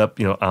ended up,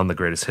 on the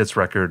Greatest Hits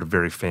record, a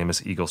very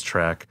famous Eagles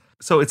track.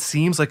 So it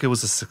seems like it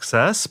was a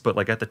success, but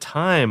at the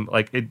time,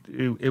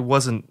 it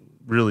wasn't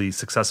really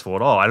successful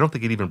at all. I don't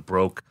think it even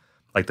broke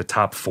the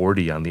top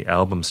 40 on the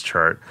albums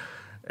chart.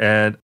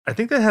 And I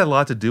think that had a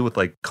lot to do with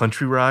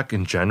country rock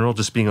in general,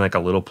 just being a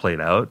little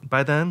played out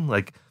by then.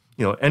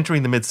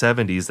 Entering the mid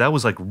 70s, that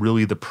was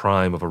really the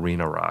prime of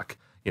arena rock.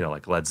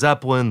 Led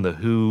Zeppelin, The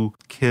Who,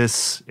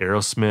 Kiss,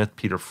 Aerosmith,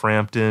 Peter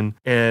Frampton.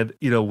 And,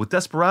 with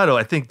Desperado,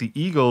 I think the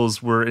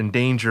Eagles were in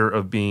danger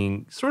of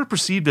being sort of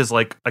perceived as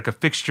like a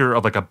fixture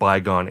of a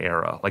bygone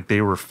era.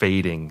 They were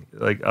fading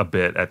a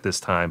bit at this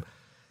time.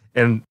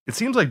 And it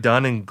seems like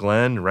Don and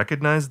Glenn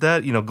recognized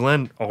that.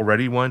 Glenn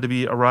already wanted to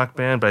be a rock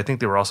band, but I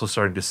think they were also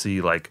starting to see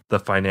the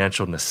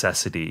financial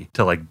necessity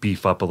to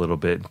beef up a little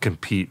bit and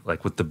compete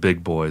with the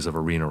big boys of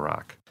arena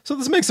rock. So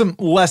this makes them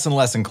less and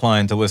less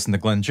inclined to listen to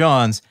Glenn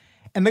Johns.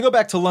 And they go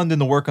back to London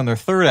to work on their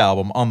third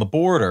album, On the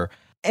Border.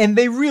 And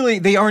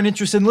they aren't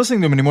interested in listening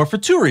to them anymore for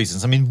two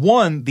reasons. I mean,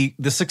 one,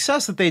 the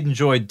success that they'd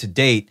enjoyed to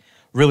date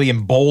really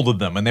emboldened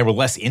them, and they were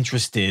less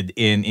interested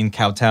in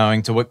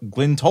kowtowing to what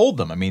Glenn told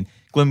them. I mean,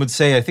 Glenn would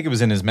say, I think it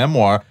was in his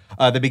memoir,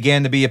 they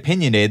began to be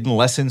opinionated and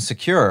less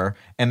insecure,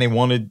 and they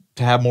wanted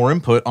to have more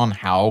input on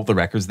how the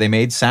records they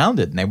made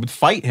sounded. And they would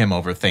fight him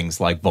over things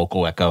like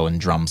vocal echo and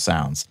drum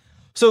sounds.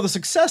 So the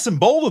success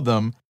emboldened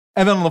them.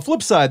 And then on the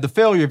flip side, the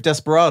failure of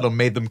Desperado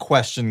made them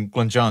question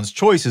Glenn Johns'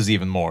 choices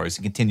even more as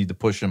he continued to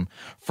push him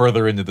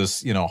further into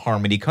this,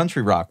 harmony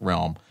country rock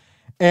realm.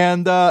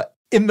 And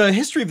in the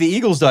History of the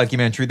Eagles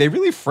documentary, they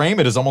really frame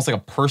it as almost like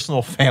a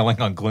personal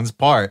failing on Glenn's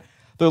part.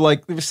 They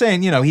were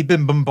saying, he'd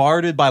been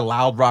bombarded by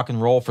loud rock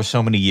and roll for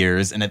so many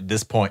years, and at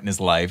this point in his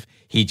life,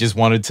 he just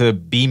wanted to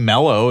be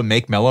mellow and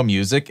make mellow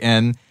music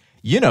and,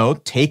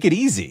 take it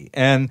easy.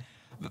 And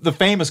the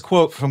famous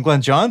quote from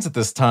Glenn Johns at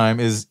this time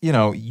is,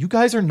 you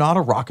guys are not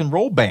a rock and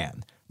roll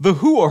band. The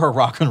Who are a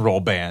rock and roll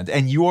band,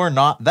 and you are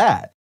not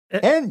that.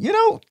 And,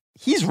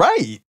 he's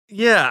right.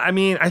 Yeah, I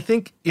mean, I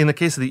think in the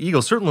case of the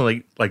Eagles,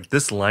 certainly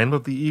this lineup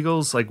of the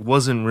Eagles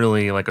wasn't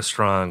really a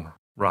strong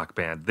rock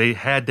band. They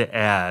had to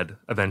add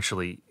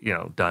eventually,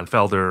 Don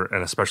Felder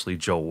and especially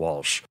Joe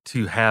Walsh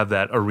to have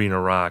that arena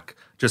rock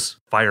just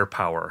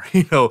firepower,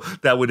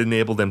 that would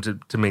enable them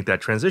to make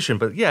that transition.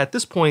 But yeah, at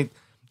this point,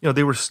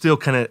 they were still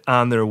kind of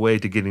on their way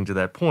to getting to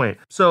that point.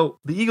 So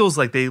the Eagles,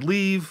 they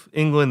leave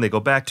England, they go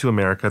back to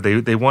America,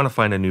 they want to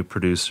find a new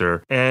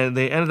producer, and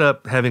they ended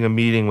up having a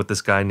meeting with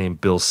this guy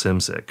named Bill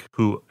Szymczyk,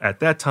 who at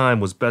that time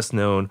was best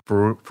known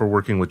for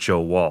working with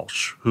Joe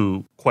Walsh,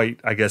 who quite,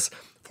 I guess,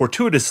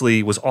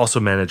 fortuitously was also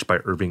managed by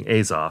Irving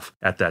Azoff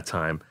at that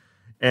time.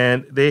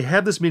 And they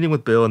have this meeting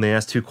with Bill, and they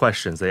ask two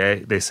questions.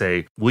 They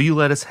say, will you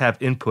let us have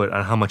input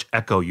on how much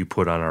echo you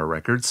put on our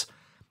records?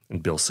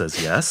 And Bill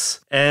says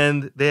yes.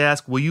 And they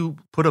ask, will you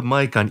put a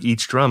mic on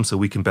each drum so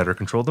we can better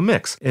control the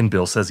mix? And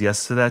Bill says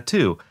yes to that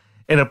too.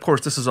 And of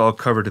course, this is all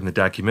covered in the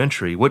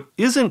documentary. What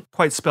isn't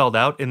quite spelled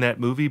out in that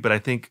movie, but I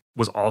think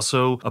was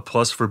also a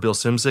plus for Bill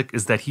Szymczyk,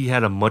 is that he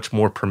had a much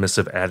more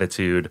permissive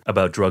attitude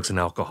about drugs and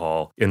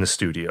alcohol in the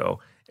studio.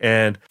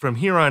 And from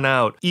here on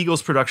out,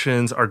 Eagles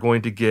productions are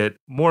going to get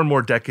more and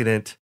more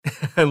decadent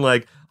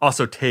and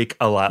also take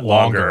a lot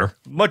longer.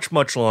 Much,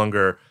 much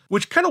longer,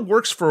 which kind of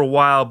works for a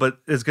while, but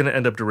is going to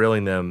end up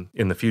derailing them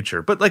in the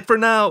future. But for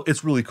now,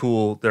 it's really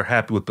cool. They're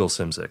happy with Bill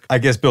Szymczyk. I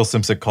guess Bill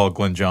Szymczyk called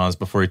Glenn Johns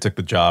before he took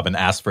the job and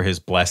asked for his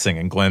blessing.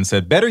 And Glenn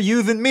said, better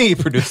you than me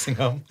producing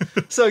him.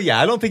 So yeah,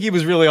 I don't think he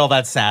was really all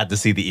that sad to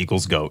see the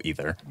Eagles go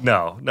either.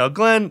 No,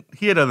 Glenn,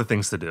 he had other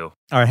things to do.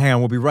 All right, hang on.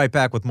 We'll be right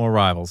back with more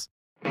Rivals.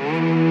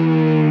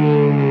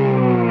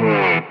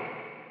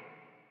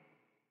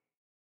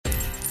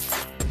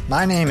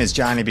 My name is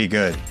Johnny B.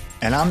 Good,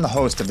 and I'm the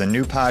host of the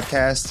new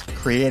podcast,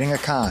 Creating a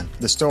Con,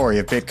 the story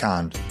of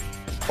Bitcon.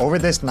 Over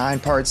this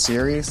 9-part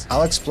series,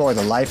 I'll explore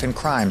the life and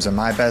crimes of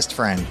my best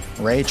friend,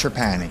 Ray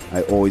Trapani.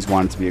 I always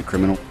wanted to be a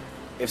criminal.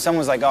 If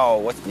someone's like, oh,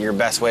 what's your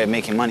best way of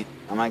making money?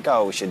 I'm like,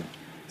 oh, we should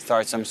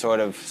start some sort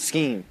of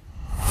scheme.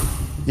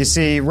 You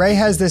see, Ray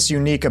has this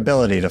unique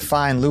ability to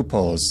find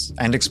loopholes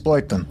and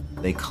exploit them.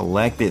 They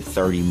collected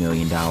 $30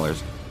 million.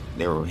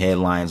 There were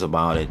headlines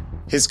about it.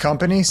 His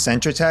company,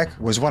 Centratech,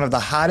 was one of the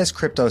hottest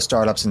crypto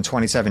startups in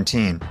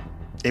 2017.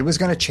 It was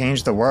going to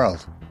change the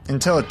world,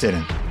 until it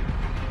didn't.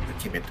 I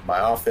came into my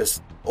office,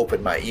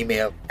 opened my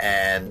email,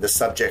 and the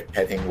subject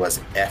heading was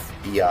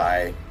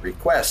FBI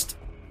request.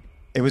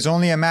 It was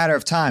only a matter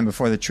of time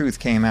before the truth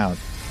came out.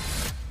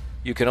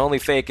 You can only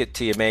fake it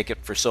till you make it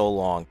for so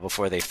long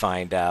before they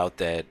find out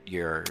that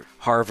your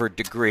Harvard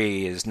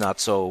degree is not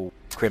so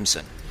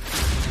crimson.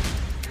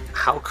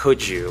 How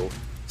could you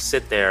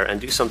sit there and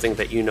do something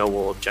that you know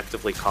will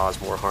objectively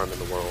cause more harm in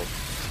the world?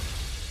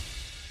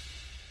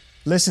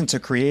 Listen to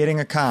Creating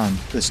a Con,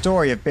 the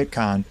story of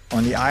Bitcon,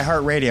 on the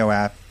iHeartRadio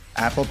app,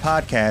 Apple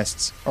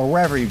Podcasts, or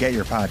wherever you get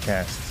your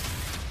podcasts.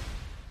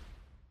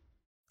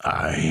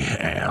 I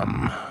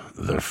am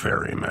the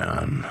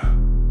ferryman.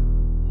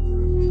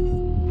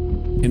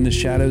 In the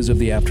shadows of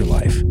the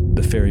afterlife,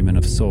 the Ferryman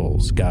of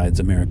Souls guides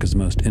America's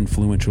most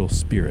influential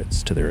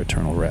spirits to their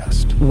eternal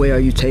rest. Where are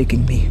you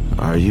taking me?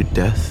 Are you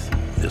death?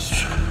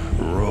 This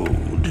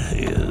road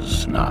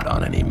is not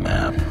on any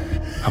map.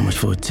 How much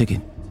for a ticket?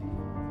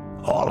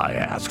 All I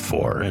ask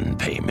for in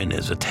payment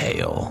is a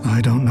tale.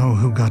 I don't know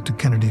who got to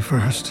Kennedy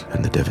first.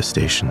 And the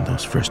devastation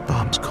those first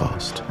bombs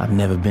caused. I've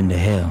never been to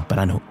hell, but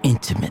I know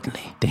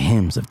intimately the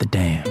hymns of the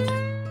damned.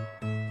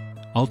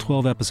 All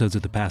 12 episodes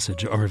of The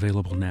Passage are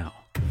available now.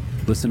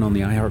 Listen on the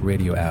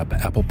iHeartRadio app,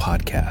 Apple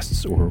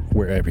Podcasts, or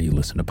wherever you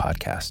listen to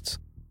podcasts.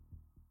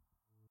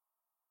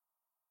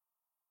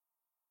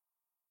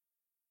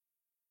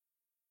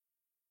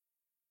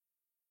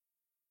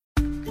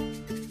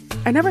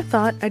 I never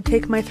thought I'd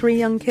take my 3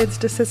 young kids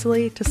to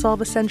Sicily to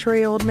solve a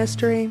century-old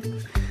mystery.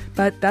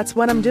 But that's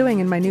what I'm doing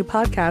in my new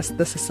podcast,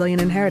 The Sicilian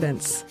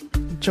Inheritance.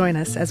 Join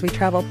us as we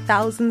travel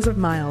thousands of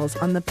miles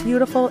on the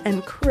beautiful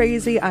and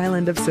crazy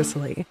island of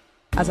Sicily,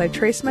 as I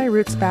trace my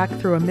roots back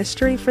through a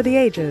mystery for the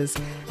ages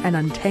and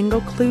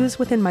untangle clues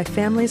within my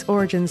family's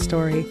origin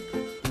story,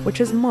 which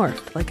has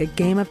morphed like a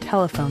game of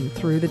telephone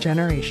through the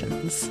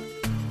generations.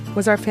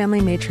 Was our family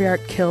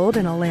matriarch killed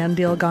in a land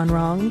deal gone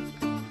wrong?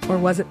 Or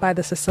was it by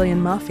the Sicilian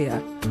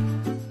mafia?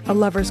 A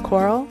lover's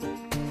quarrel?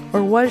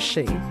 Or was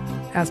she,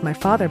 as my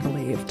father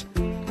believed,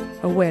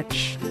 a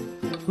witch?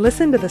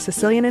 Listen to The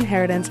Sicilian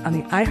Inheritance on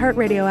the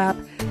iHeartRadio app,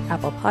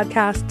 Apple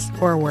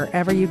Podcasts, or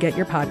wherever you get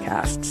your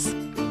podcasts.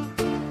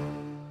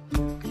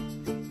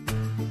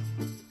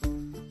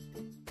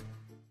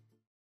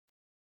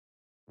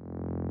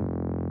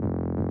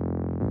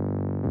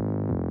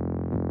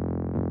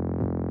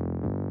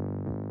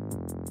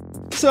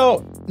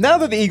 So, now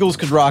that the Eagles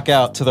could rock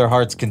out to their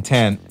heart's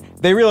content,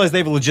 they realized they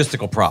have a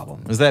logistical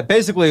problem. Is that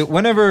basically,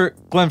 whenever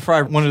Glenn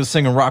Frey wanted to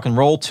sing a rock and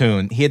roll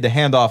tune, he had to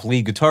hand off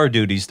lead guitar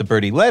duties to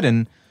Bernie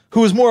Leadon, who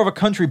was more of a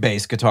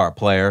country-based guitar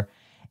player.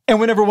 And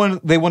whenever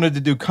they wanted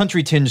to do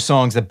country-tinged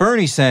songs that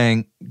Bernie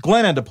sang,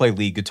 Glenn had to play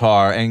lead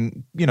guitar,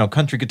 and,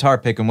 country guitar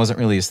picking wasn't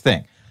really his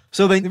thing.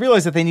 So they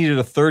realized that they needed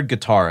a third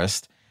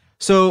guitarist.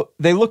 So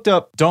they looked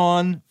up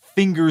Don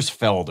Fingers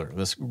Felder,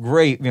 this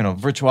great,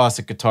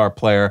 virtuosic guitar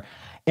player.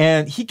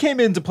 And he came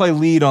in to play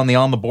lead on the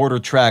On the Border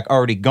track,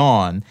 Already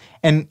Gone.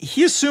 And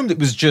he assumed it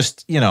was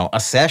just, a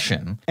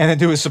session. And then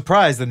to his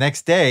surprise, the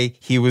next day,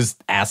 he was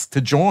asked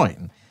to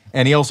join.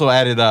 And he also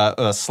added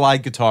a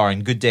slide guitar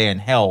in Good Day in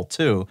Hell,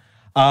 too.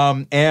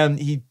 And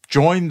he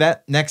joined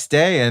that next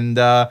day and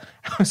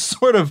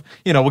sort of,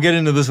 we'll get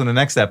into this in the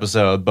next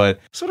episode,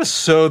 but sort of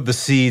sowed the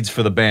seeds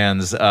for the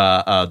band's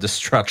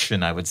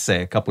destruction, I would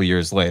say, a couple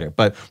years later.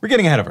 But we're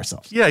getting ahead of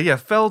ourselves. Yeah.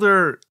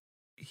 Felder,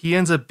 he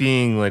ends up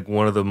being like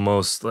one of the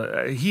most,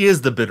 he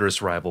is the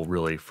bitterest rival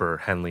really for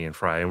Henley and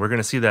Frey. And we're going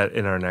to see that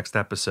in our next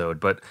episode.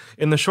 But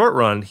in the short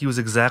run, he was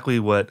exactly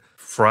what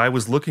Frey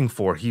was looking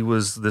for. He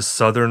was this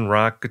Southern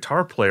rock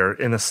guitar player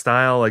in a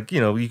style like,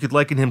 you could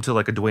liken him to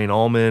like a Duane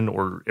Allman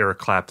or Eric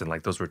Clapton.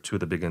 Like those were two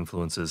of the big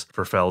influences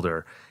for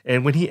Felder.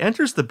 And when he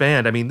enters the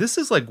band, I mean, this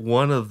is like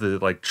one of the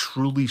like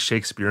truly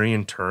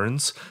Shakespearean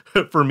turns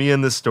for me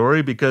in this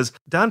story, because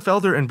Don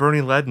Felder and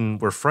Bernie Leadon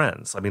were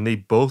friends. I mean, they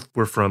both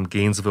were from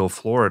Gainesville,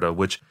 Florida,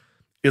 which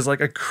is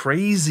like a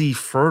crazy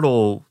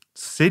fertile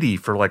city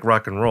for like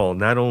rock and roll.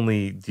 Not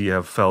only do you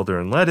have Felder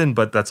and Leadon,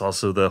 but that's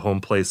also the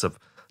home place of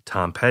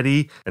Tom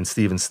Petty and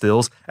Stephen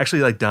Stills.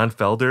 Actually, like Don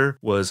Felder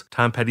was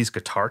Tom Petty's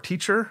guitar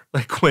teacher,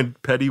 like when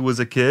Petty was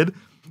a kid.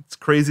 It's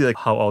crazy like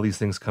how all these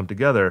things come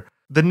together.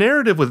 The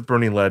narrative with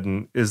Bernie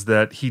Leadon is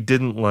that he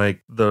didn't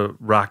like the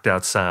rocked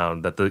out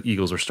sound that the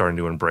Eagles are starting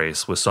to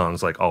embrace with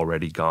songs like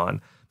Already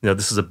Gone.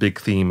 This is a big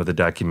theme of the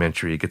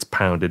documentary. It gets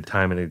pounded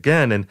time and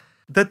again. And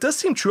that does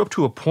seem true up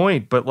to a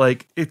point, but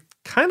like it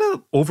kind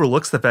of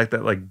overlooks the fact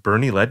that like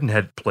Bernie Leadon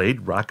had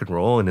played rock and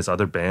roll in his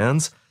other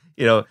bands.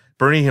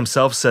 Bernie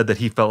himself said that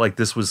he felt like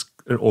this was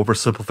an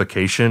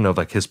oversimplification of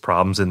like his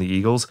problems in the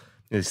Eagles.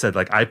 He said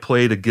like, I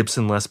played a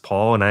Gibson Les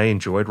Paul and I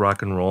enjoyed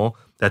rock and roll.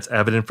 That's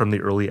evident from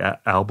the early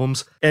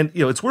albums. And,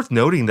 it's worth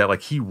noting that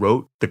like he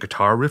wrote the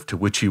guitar riff to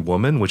Witchy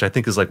Woman, which I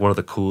think is like one of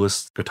the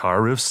coolest guitar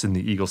riffs in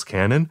the Eagles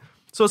canon.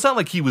 So it's not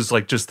like he was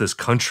like just this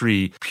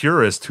country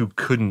purist who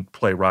couldn't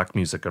play rock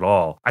music at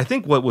all. I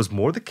think what was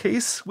more the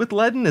case with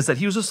Leadon is that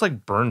he was just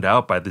like burned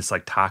out by this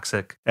like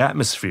toxic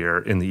atmosphere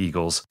in the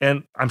Eagles.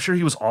 And I'm sure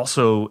he was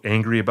also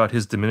angry about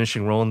his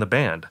diminishing role in the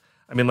band.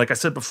 I mean, like I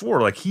said before,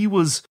 like he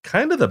was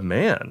kind of the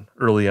man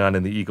early on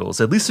in the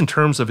Eagles, at least in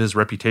terms of his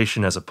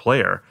reputation as a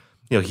player.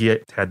 He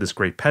had this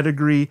great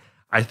pedigree.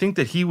 I think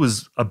that he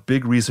was a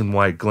big reason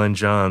why Glenn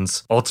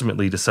Johns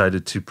ultimately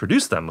decided to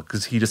produce them,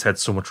 because he just had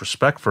so much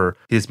respect for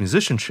his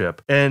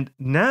musicianship. And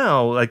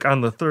now, like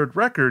on the third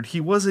record,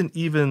 he wasn't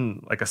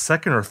even like a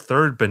second or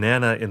third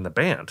banana in the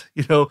band,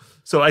 you know?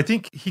 So I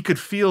think he could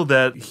feel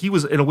that he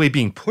was in a way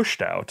being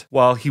pushed out,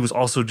 while he was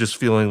also just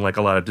feeling like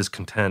a lot of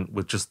discontent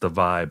with just the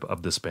vibe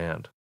of this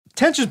band.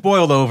 Tensions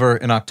boiled over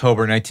in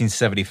October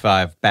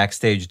 1975,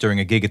 backstage during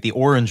a gig at the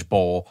Orange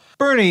Bowl.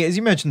 Bernie, as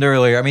you mentioned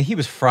earlier, I mean, he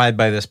was fried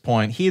by this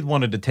point. He had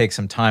wanted to take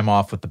some time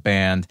off with the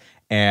band,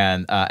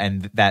 and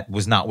that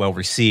was not well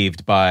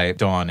received by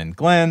Dawn and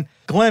Glenn.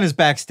 Glenn is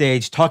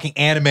backstage talking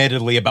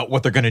animatedly about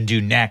what they're going to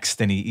do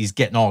next, and he's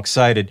getting all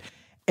excited.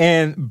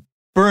 And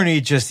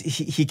Bernie just,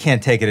 he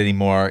can't take it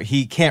anymore.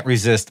 He can't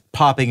resist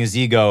popping his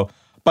ego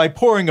by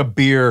pouring a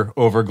beer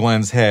over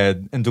Glenn's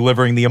head and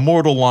delivering the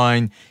immortal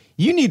line,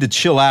 "You need to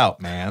chill out,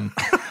 man."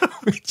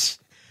 Which,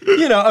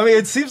 you know, I mean,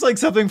 it seems like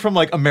something from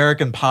like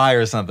American Pie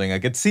or something.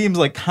 Like, it seems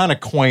like kind of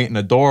quaint and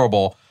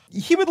adorable.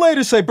 He would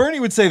later say, Bernie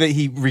would say that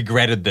he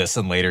regretted this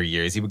in later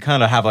years. He would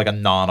kind of have like a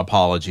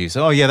non-apology.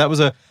 So, oh yeah, that was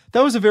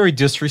a very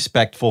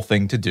disrespectful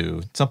thing to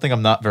do. Something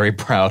I'm not very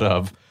proud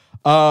of.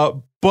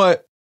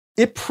 But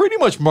it pretty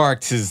much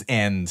marked the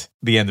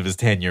end of his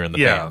tenure in the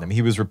band. I mean,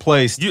 he was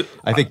replaced,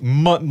 I think,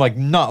 like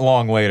not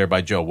long later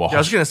by Joe Walsh. Yeah,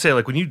 I was going to say,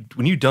 like, when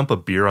you dump a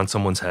beer on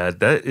someone's head,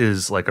 that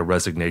is like a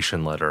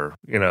resignation letter,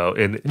 you know,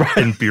 in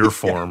beer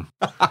form.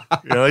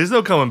 You know, there's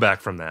no coming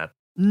back from that.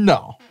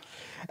 No.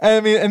 I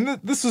mean, and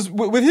this is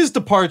with his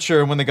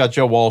departure and when they got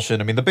Joe Walsh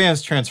in, I mean, the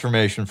band's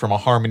transformation from a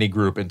harmony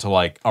group into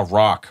like a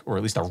rock, or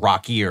at least a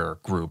rockier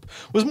group,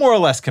 was more or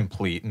less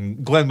complete.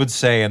 And Glenn would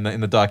say in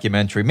the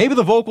documentary, maybe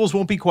the vocals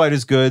won't be quite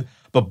as good,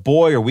 but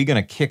boy, are we going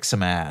to kick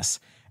some ass.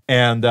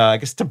 And I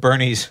guess to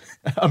Bernie's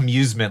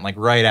amusement, like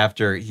right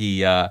after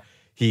he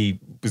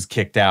was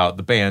kicked out,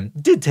 the band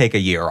did take a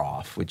year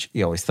off, which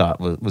he always thought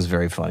was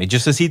very funny,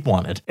 just as he'd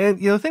wanted. And,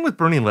 you know, the thing with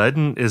Bernie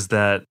Leadon is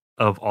that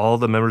of all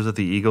the members of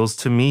the Eagles,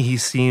 to me, he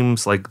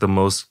seems like the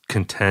most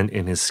content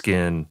in his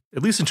skin,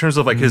 at least in terms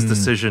of like his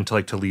decision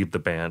to leave the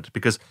band.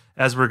 Because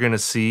as we're going to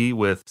see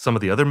with some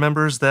of the other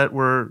members that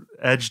were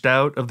edged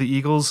out of the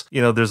Eagles,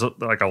 you know, there's a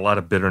lot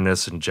of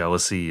bitterness and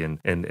jealousy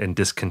and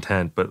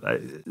discontent. But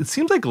it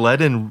seems like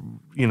Leadon,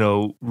 you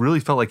know,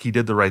 really felt like he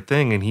did the right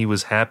thing and he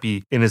was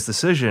happy in his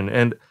decision.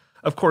 And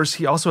of course,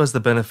 he also has the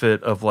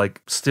benefit of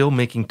like still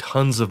making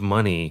tons of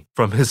money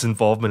from his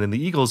involvement in the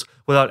Eagles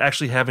without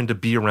actually having to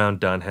be around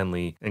Don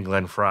Henley and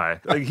Glenn Frey.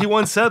 Like, he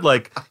once said,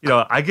 like, you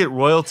know, I get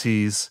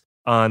royalties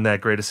on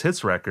that greatest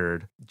hits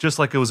record just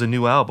like it was a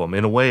new album.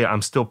 In a way,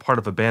 I'm still part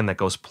of a band that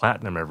goes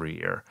platinum every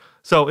year.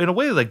 So in a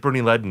way, like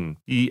Bernie Leadon,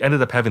 he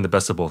ended up having the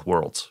best of both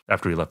worlds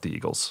after he left the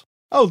Eagles.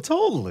 Oh,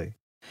 totally.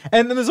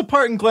 And then there's a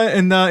part in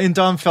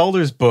Don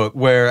Felder's book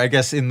where I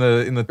guess in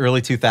the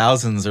early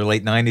 2000s or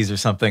late 90s or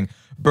something,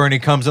 Bernie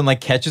comes and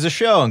like catches a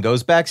show and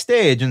goes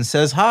backstage and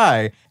says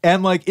hi.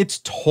 And like, it's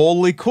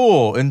totally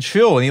cool and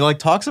chill. And he like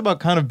talks about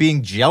kind of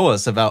being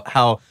jealous about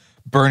how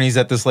Bernie's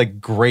at this like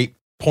great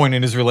point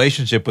in his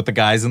relationship with the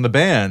guys in the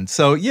band.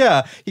 So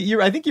yeah,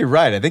 I think you're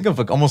right. I think of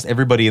like almost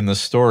everybody in this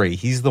story,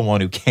 he's the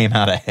one who came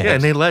out ahead.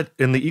 Yeah,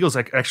 and the Eagles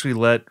actually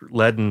let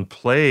Leadon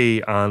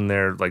play on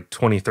their like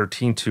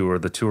 2013 tour,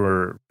 the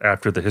tour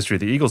after the History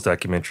of the Eagles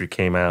documentary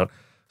came out.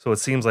 So it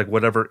seems like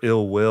whatever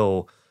ill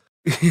will,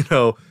 you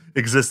know,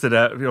 existed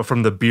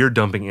from the beer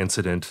dumping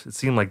incident, it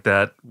seemed like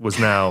that was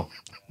now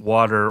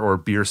water or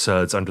beer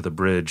suds under the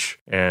bridge,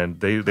 and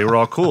they were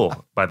all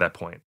cool by that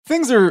point.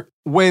 Things are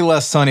way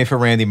less sunny for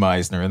Randy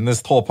Meisner, and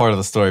this whole part of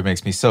the story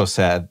makes me so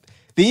sad.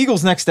 The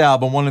Eagles' next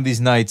album, One of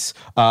These Nights,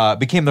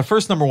 became the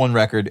first #1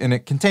 record, and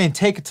it contained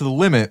Take It to the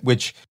Limit,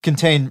 which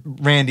contained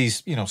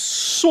Randy's, you know,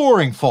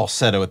 soaring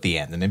falsetto at the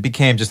end, and it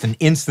became just an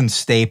instant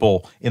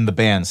staple in the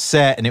band's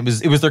set, and it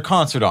was their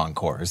concert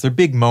encore. It was their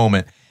big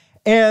moment.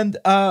 And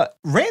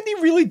Randy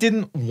really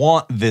didn't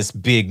want this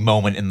big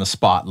moment in the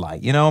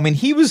spotlight. You know, I mean,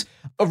 he was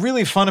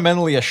really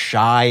fundamentally a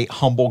shy,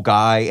 humble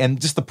guy, and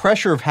just the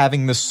pressure of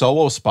having this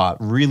solo spot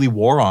really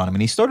wore on him,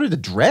 and he started to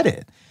dread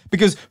it.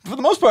 Because for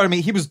the most part, I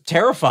mean, he was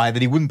terrified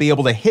that he wouldn't be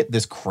able to hit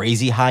this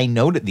crazy high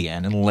note at the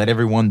end and let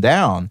everyone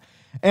down.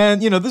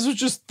 And, you know, this was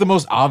just the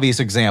most obvious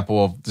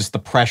example of just the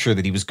pressure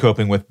that he was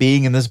coping with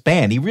being in this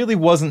band. He really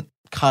wasn't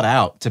cut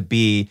out to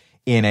be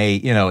in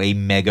a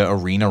mega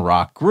arena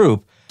rock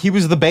group. He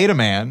was the beta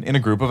man in a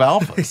group of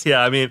alphas.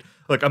 Yeah, I mean,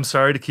 look, I'm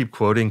sorry to keep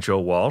quoting Joe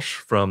Walsh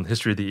from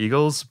History of the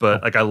Eagles,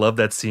 but like I love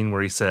that scene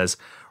where he says,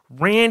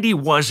 Randy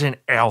was an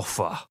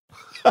alpha.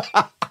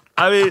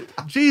 I mean,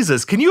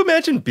 Jesus, can you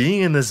imagine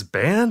being in this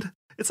band?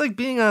 It's like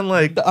being on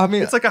like,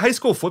 it's like a high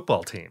school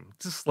football team.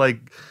 Just like,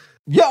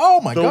 yeah,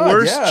 oh my God, the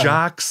worst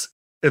jocks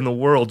in the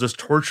world just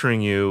torturing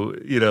you,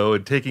 you know,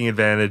 and taking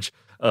advantage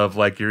of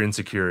like your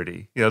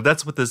insecurity. You know,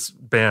 that's what this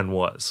band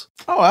was.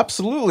 Oh,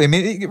 absolutely. I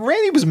mean,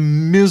 Randy was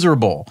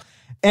miserable.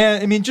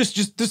 And I mean, just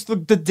the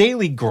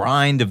daily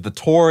grind of the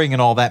touring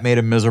and all that made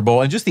him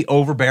miserable. And just the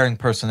overbearing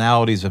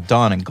personalities of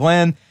Don and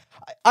Glenn.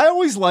 I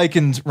always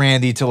likened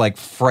Randy to like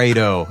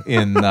Fredo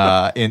in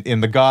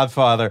The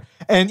Godfather.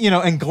 And,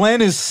 and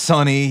Glenn is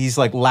sunny. He's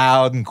like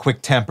loud and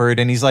quick-tempered,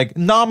 and he's like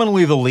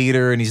nominally the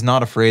leader, and he's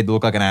not afraid to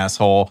look like an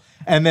asshole.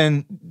 And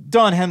then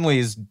Don Henley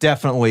is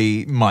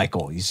definitely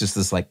Michael. He's just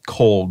this like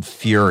cold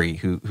fury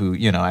who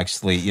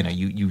actually,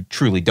 you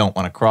truly don't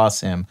want to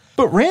cross him.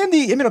 But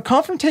Randy,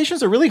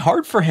 confrontations are really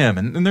hard for him.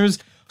 And there's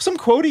some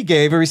quote he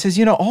gave where he says,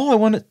 all I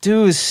want to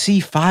do is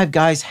see five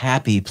guys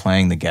happy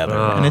playing together.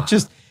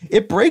 And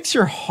it breaks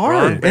your heart.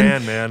 Wrong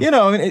band, man.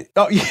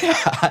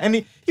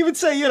 And he would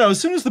say, as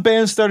soon as the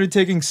band started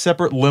taking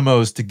separate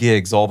limos to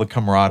gigs, all the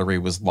camaraderie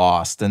was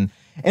lost. And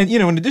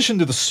in addition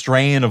to the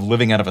strain of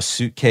living out of a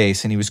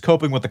suitcase, and he was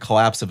coping with the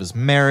collapse of his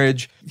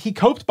marriage, he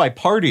coped by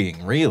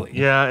partying, really.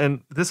 Yeah,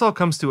 and this all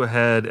comes to a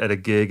head at a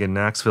gig in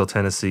Knoxville,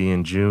 Tennessee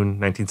in June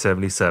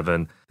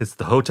 1977. It's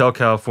the Hotel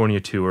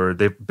California tour.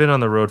 They've been on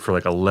the road for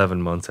like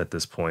 11 months at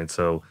this point,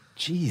 so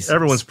Jesus.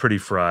 Everyone's pretty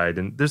fried.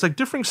 And there's like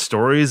different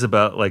stories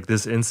about like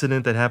this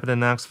incident that happened in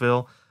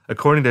Knoxville.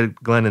 According to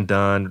Glenn and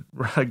Don,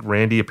 like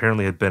Randy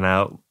apparently had been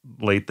out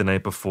late the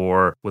night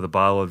before with a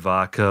bottle of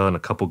vodka and a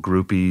couple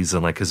groupies,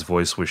 and like his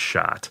voice was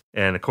shot.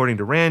 And according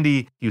to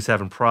Randy, he was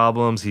having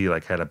problems. He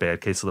like had a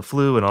bad case of the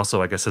flu, and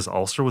also I guess his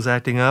ulcer was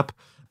acting up.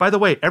 By the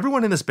way,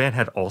 everyone in this band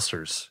had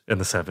ulcers in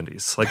the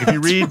 70s. Like if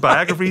you read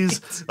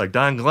biographies, like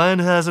Don Glenn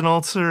has an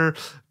ulcer,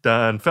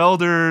 Don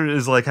Felder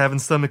is like having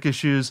stomach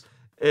issues.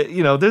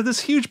 They're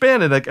this huge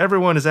band, and like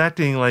everyone is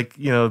acting like,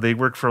 they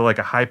work for like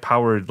a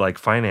high-powered like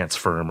finance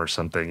firm or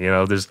something.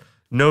 There's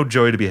no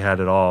joy to be had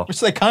at all.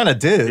 Which they kind of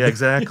did. Yeah,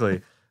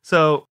 exactly.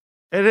 So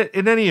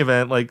in any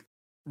event, like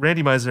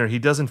Randy Meisner, he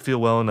doesn't feel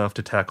well enough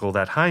to tackle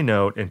that high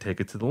note and take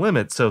it to the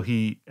limit. So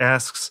he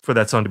asks for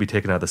that song to be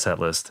taken out of the set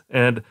list.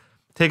 And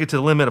Take It to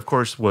the Limit, of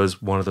course,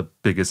 was one of the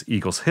biggest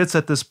Eagles hits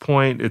at this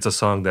point. It's a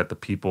song that the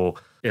people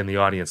in the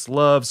audience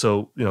love.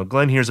 So,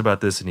 Glenn hears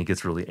about this and he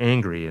gets really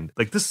angry. And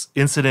like this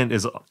incident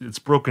it's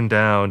broken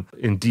down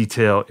in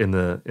detail in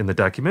the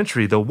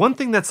documentary. The one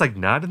thing that's like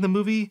not in the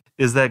movie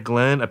is that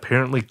Glenn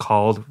apparently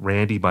called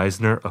Randy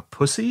Meisner a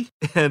pussy.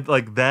 And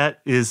like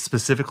that is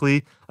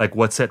specifically like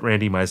what set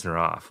Randy Meisner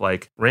off.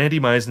 Like Randy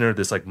Meisner,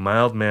 this like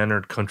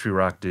mild-mannered country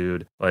rock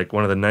dude, like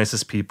one of the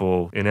nicest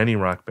people in any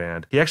rock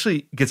band. He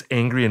actually gets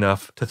angry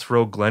enough to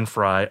throw Glenn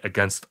Frey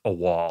against a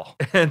wall.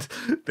 And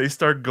they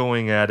start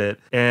going at it.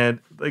 And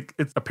like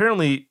it's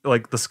apparently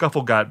like the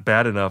scuffle got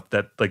bad enough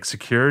that like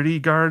security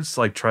guards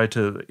like tried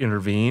to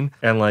intervene,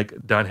 and like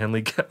Don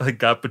Henley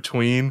got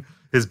between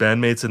his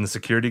bandmates and the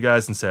security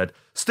guys and said,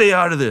 "Stay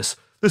out of this.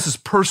 This is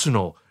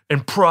personal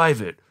and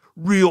private.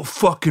 Real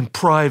fucking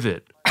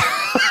private."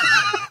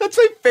 That's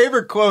my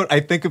favorite quote,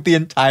 I think, of the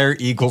entire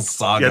Eagles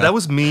saga. Yeah, that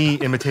was me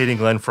imitating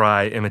Glenn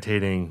Frey,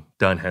 imitating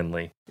Don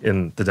Henley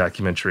in the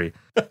documentary.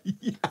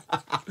 Yeah.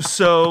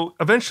 So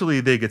eventually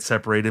they get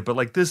separated, but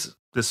like this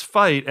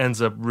fight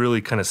ends up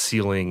really kind of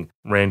sealing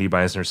Randy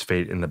Meisner's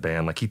fate in the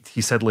band. Like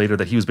he said later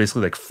that he was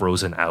basically like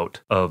frozen out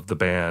of the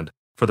band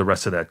for the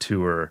rest of that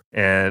tour.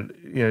 And,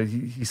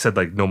 he said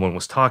like no one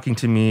was talking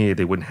to me.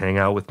 They wouldn't hang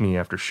out with me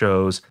after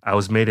shows. I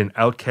was made an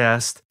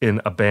outcast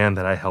in a band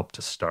that I helped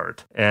to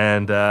start.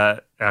 And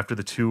after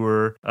the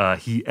tour,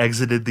 he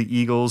exited the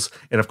Eagles.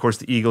 And of course,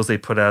 the Eagles, they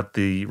put out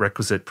the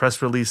requisite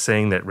press release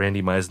saying that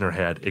Randy Meisner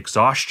had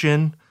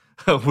exhaustion,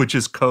 which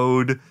is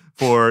code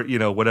for,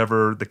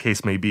 whatever the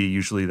case may be.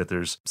 Usually that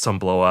there's some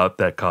blowout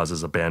that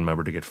causes a band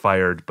member to get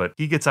fired. But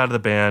he gets out of the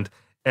band,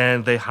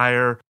 and they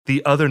hire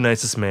the other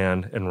nicest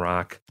man in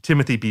rock,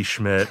 Timothy B.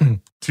 Schmidt,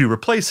 to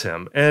replace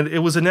him. And it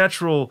was a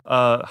natural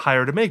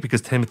hire to make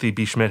because Timothy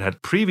B. Schmidt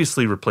had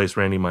previously replaced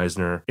Randy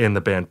Meisner in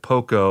the band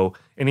Poco,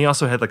 and he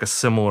also had like a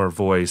similar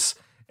voice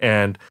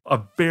and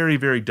a very,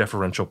 very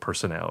deferential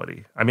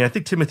personality. I mean, I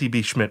think Timothy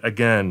B. Schmidt,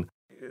 again,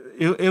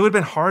 it would have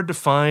been hard to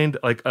find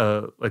like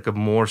a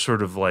more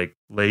sort of like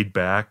laid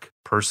back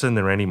person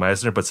than Randy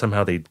Meisner, but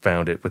somehow they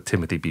found it with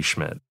Timothy B.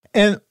 Schmidt.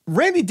 And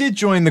Randy did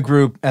join the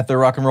group at the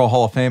Rock and Roll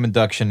Hall of Fame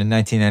induction in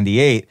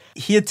 1998.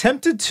 He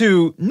attempted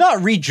to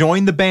not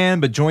rejoin the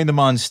band, but join them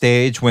on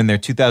stage when their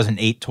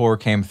 2008 tour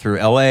came through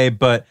LA,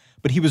 but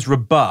he was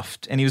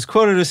rebuffed, and he was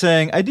quoted as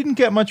saying, "I didn't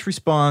get much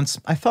response.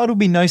 I thought it would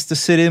be nice to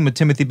sit in with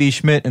Timothy B.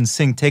 Schmidt and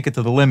sing Take It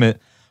to the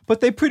Limit, but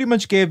they pretty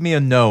much gave me a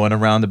no in a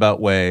roundabout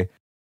way.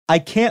 I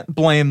can't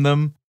blame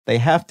them. They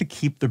have to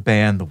keep their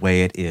band the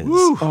way it is."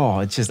 Woo. Oh,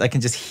 it's just, I can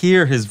just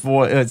hear his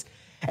voice.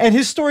 And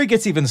his story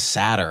gets even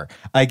sadder.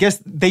 I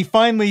guess they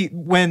finally,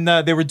 when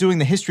they were doing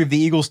the History of the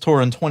Eagles tour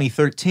in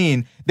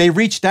 2013, they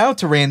reached out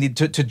to Randy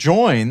to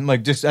join,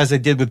 like just as they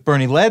did with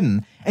Bernie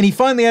Ledden. And he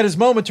finally had his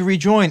moment to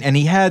rejoin, and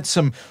he had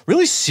some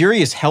really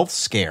serious health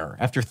scare.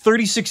 After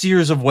 36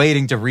 years of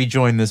waiting to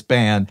rejoin this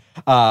band,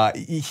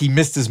 he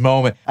missed his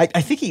moment. I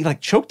think he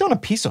like choked on a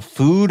piece of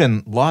food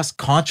and lost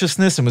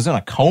consciousness and was in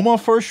a coma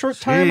for a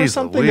short time or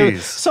something.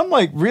 Some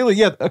like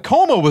really, a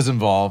coma was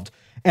involved.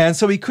 And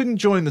so he couldn't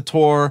join the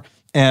tour.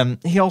 And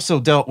he also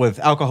dealt with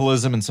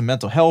alcoholism and some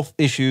mental health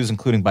issues,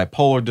 including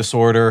bipolar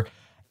disorder.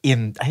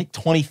 In, I think,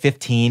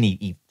 2015,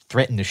 he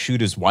threatened to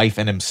shoot his wife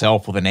and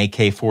himself with an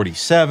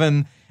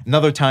AK-47.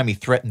 Another time he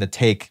threatened to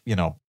take,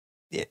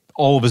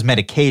 all of his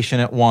medication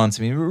at once.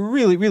 I mean,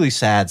 really, really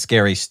sad,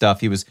 scary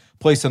stuff. He was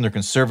placed under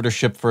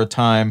conservatorship for a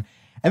time.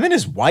 And then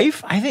his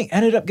wife, I think,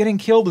 ended up getting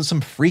killed in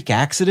some freak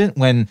accident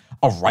when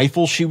a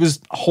rifle she was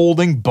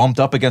holding bumped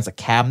up against a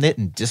cabinet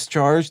and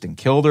discharged and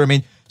killed her. I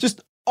mean,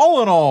 just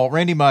all in all,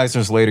 Randy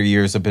Meisner's later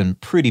years have been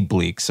pretty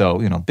bleak. So,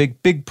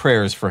 big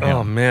prayers for him.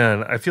 Oh,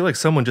 man. I feel like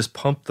someone just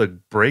pumped the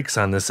brakes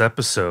on this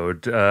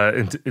episode.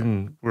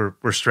 And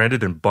we're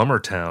stranded in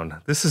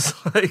Bummertown. This is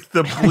like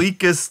the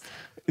bleakest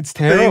it's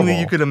terrible thing that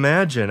you could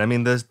imagine. I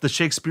mean, the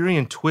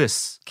Shakespearean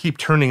twists keep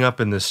turning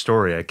up in this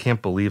story. I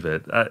can't believe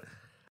it.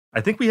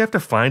 I think we have to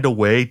find a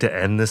way to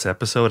end this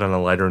episode on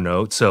a lighter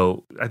note.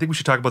 So I think we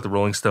should talk about the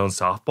Rolling Stones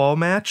softball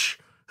match.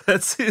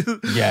 Yes.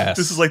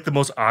 This is like the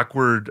most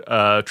awkward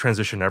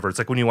transition ever. It's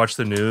like when you watch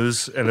the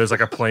news and there's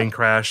like a plane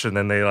crash and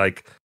then they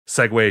like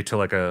segue to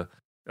like a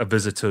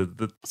visit to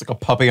the... It's like a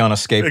puppy on a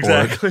skateboard.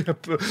 Exactly.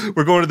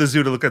 We're going to the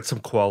zoo to look at some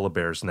koala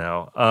bears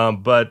now.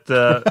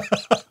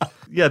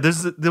 Yeah,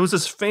 there was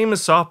this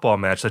famous softball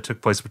match that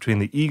took place between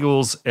the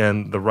Eagles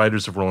and the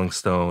writers of Rolling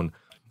Stone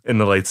in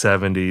the late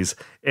 70s.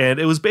 And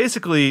it was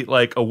basically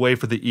like a way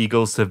for the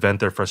Eagles to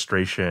vent their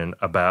frustration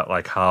about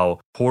like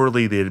how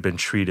poorly they had been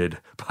treated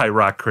by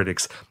rock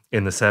critics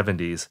in the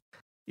 70s.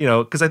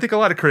 Because I think a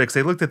lot of critics,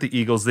 they looked at the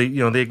Eagles, they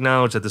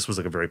acknowledged that this was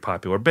like a very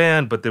popular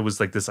band, but there was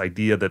like this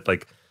idea that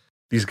like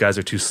these guys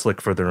are too slick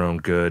for their own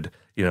good.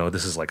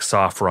 This is like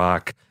soft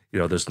rock.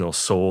 There's no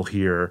soul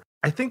here.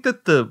 I think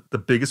that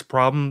the biggest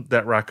problem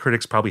that rock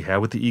critics probably had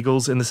with the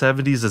Eagles in the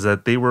 70s is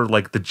that they were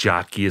like the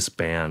jockiest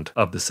band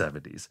of the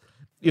 70s.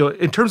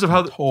 In terms of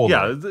how,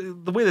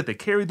 the way that they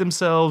carried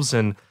themselves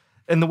and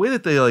the way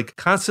that they like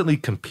constantly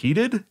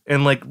competed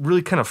and like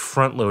really kind of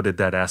front loaded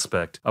that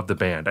aspect of the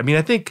band. I mean,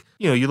 I think,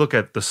 you look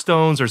at the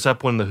Stones or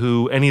Zeppelin, The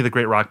Who, any of the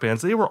great rock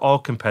bands, they were all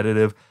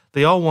competitive.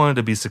 They all wanted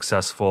to be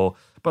successful,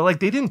 but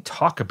like they didn't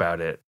talk about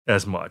it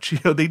as much.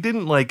 They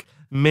didn't like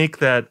make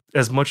that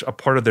as much a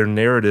part of their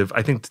narrative,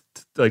 I think,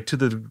 like to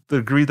the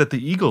degree that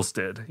the Eagles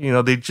did.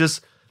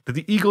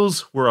 The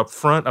Eagles were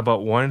upfront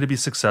about wanting to be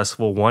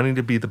successful, wanting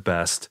to be the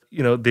best.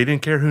 They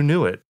didn't care who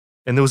knew it.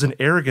 And there was an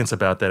arrogance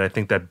about that, I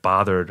think, that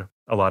bothered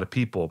a lot of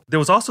people. There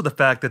was also the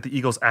fact that the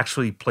Eagles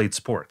actually played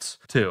sports,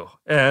 too.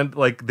 And,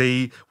 like,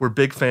 they were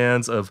big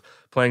fans of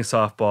playing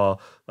softball,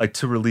 like,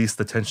 to release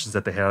the tensions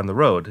that they had on the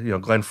road.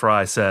 Glenn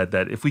Frey said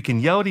that if we can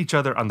yell at each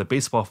other on the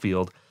baseball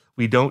field,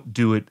 we don't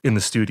do it in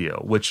the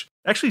studio, which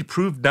actually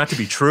proved not to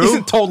be true.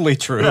 Isn't totally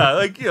true.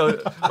 Yeah,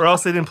 or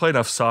else they didn't play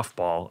enough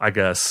softball, I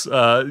guess,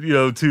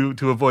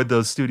 to avoid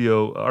those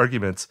studio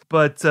arguments.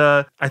 But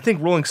I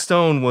think Rolling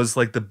Stone was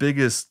like the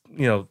biggest,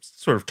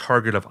 sort of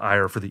target of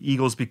ire for the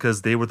Eagles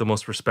because they were the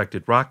most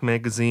respected rock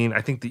magazine. I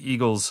think the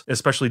Eagles,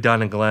 especially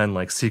Don and Glenn,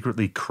 like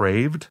secretly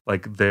craved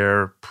like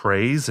their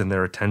praise and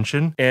their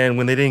attention. And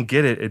when they didn't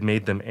get it, it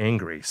made them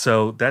angry.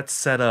 So that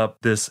set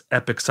up this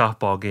epic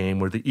softball game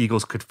where the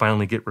Eagles could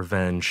finally get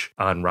revenge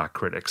on rock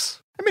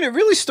critics. I mean, it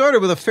really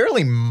started with a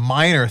fairly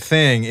minor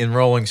thing in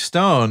Rolling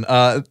Stone.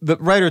 The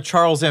writer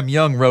Charles M.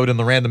 Young wrote in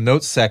the random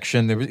notes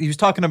section, he was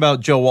talking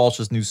about Joe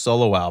Walsh's new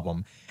solo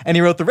album. And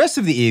he wrote, the rest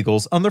of the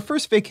Eagles, on their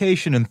first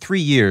vacation in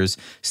 3 years,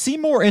 seem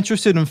more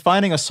interested in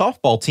finding a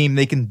softball team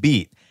they can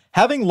beat,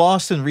 having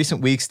lost in recent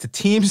weeks to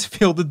teams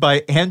fielded by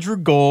Andrew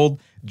Gold,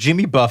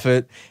 Jimmy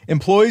Buffett,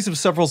 employees of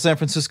several San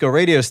Francisco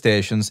radio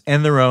stations,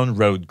 and their own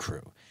road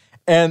crew.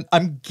 And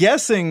I'm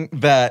guessing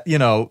that,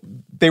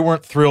 they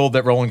weren't thrilled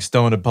that Rolling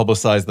Stone had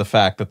publicized the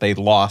fact that they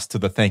lost to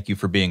the thank you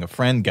for being a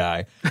friend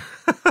guy.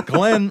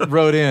 Glenn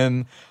wrote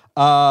in,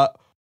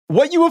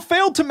 what you have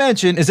failed to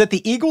mention is that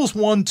the Eagles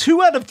won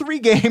 2 out of 3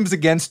 games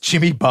against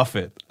Jimmy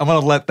Buffett. I'm going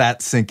to let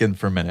that sink in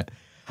for a minute.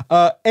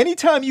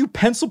 Anytime you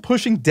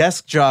pencil-pushing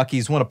desk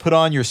jockeys want to put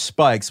on your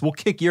spikes, we'll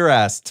kick your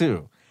ass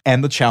too.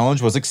 And the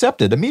challenge was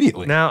accepted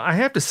immediately. Now, I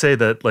have to say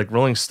that, like,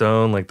 Rolling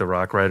Stone, like the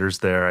rock writers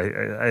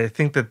there, I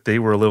think that they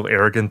were a little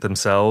arrogant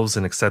themselves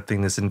in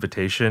accepting this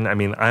invitation. I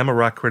mean, I'm a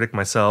rock critic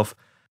myself.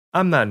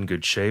 I'm not in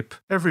good shape.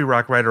 Every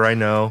rock writer I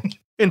know,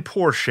 in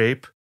poor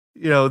shape.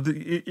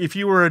 If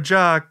you were a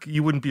jock,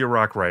 you wouldn't be a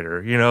rock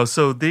writer,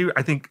 So they,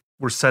 I think,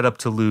 were set up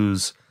to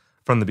lose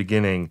from the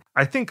beginning.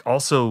 I think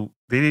also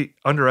they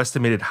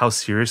underestimated how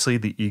seriously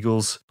the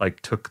Eagles,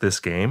 like, took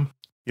this game.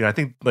 I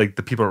think like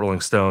the people at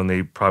Rolling Stone,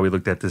 they probably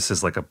looked at this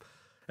as like a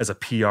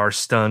PR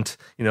stunt,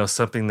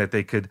 something that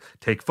they could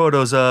take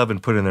photos of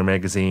and put in their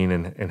magazine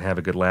and have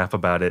a good laugh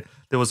about it.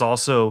 There was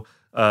also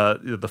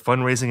the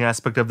fundraising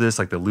aspect of this,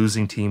 like the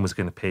losing team was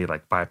going to pay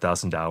like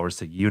 $5,000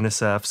 to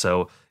UNICEF.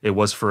 So it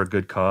was for a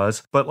good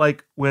cause. But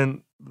like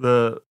when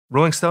the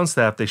Rolling Stone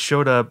staff, they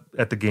showed up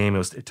at the game.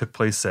 It took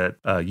place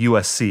at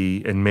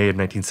USC in May of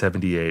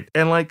 1978.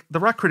 And like the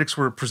rock critics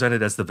were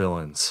presented as the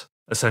villains,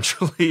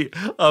 essentially,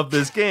 of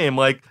this game.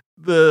 Like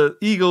the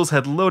Eagles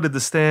had loaded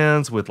the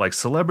stands with like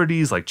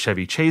celebrities, like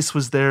Chevy Chase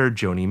was there,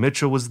 Joni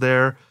Mitchell was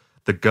there,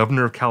 the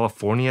governor of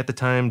California at the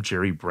time,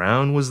 Jerry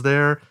Brown, was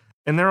there,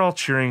 and they're all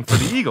cheering for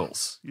the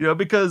Eagles,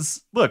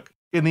 because look,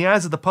 in the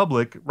eyes of the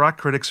public, rock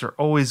critics are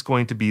always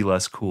going to be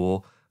less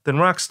cool than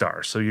rock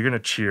stars. So you're going to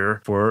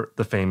cheer for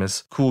the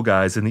famous cool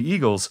guys in the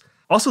Eagles.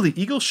 Also, the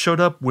Eagles showed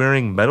up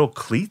wearing metal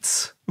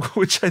cleats,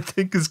 which I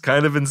think is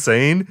kind of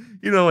insane.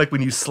 You know, like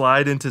when you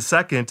slide into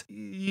second,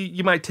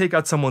 you might take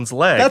out someone's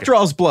leg. That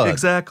draws blood.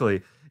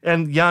 Exactly.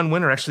 And Jan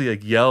Winter actually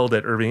yelled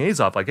at Irving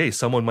Azoff, like, hey,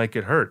 someone might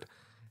get hurt.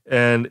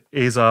 And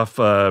Azoff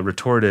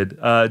retorted,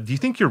 do you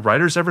think your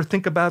writers ever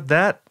think about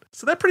that?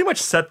 So that pretty much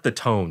set the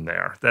tone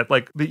there, that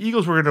like the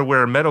Eagles were going to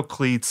wear metal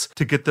cleats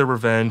to get their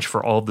revenge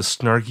for all the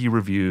snarky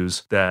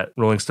reviews that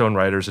Rolling Stone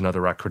writers and other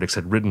rock critics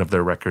had written of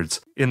their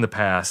records in the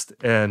past.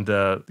 And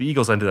the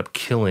Eagles ended up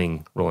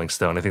killing Rolling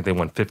Stone. I think they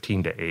won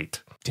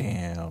 15-8.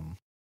 Damn.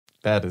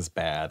 That is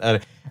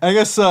bad. I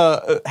guess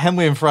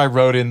Henley and Fry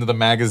wrote into the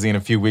magazine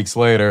a few weeks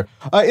later.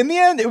 In the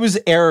end, it was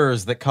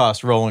errors that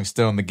cost Rolling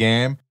Stone the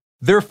game.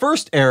 Their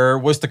first error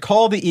was to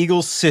call the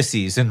Eagles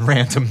sissies in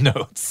random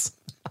notes.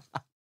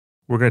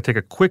 We're going to take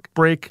a quick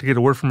break to get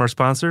a word from our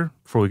sponsor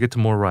before we get to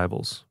more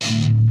rivals.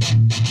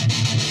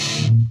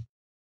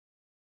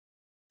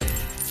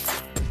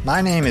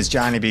 My name is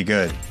Johnny B.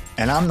 Good,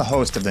 and I'm the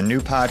host of the new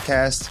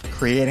podcast,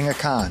 Creating a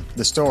Con,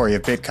 the story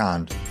of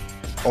Bitcon.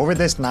 Over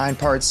this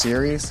 9-part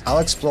series, I'll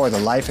explore the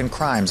life and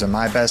crimes of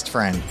my best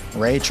friend,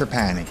 Ray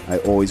Trapani. I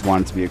always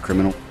wanted to be a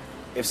criminal.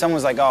 If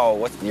someone's like, oh,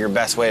 what's your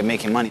best way of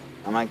making money?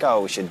 I'm like,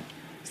 oh, we should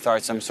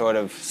start some sort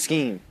of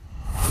scheme.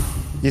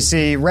 You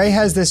see, Ray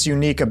has this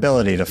unique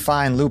ability to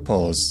find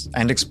loopholes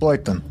and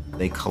exploit them.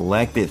 They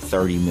collected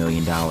 $30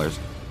 million.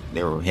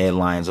 There were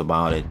headlines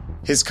about it.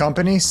 His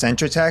company,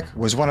 Centratech,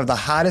 was one of the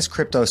hottest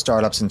crypto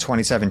startups in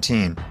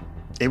 2017.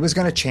 It was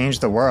going to change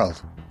the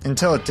world,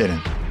 until it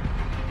didn't.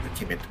 I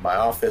came into my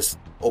office,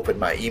 opened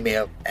my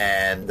email,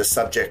 and the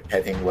subject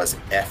heading was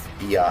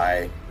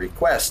FBI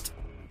request.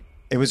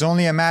 It was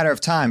only a matter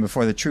of time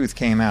before the truth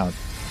came out.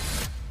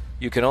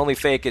 You can only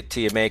fake it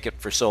till you make it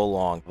for so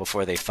long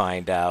before they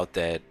find out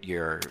that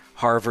your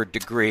Harvard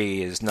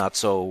degree is not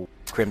so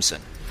crimson.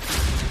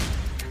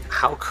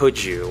 How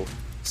could you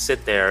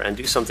sit there and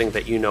do something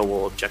that you know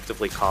will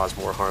objectively cause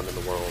more harm in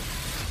the world?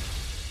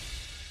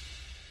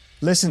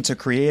 Listen to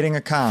Creating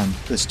a Con,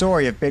 the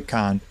story of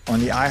Bitcon, on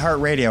the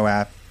iHeartRadio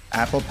app,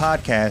 Apple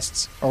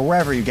Podcasts, or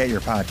wherever you get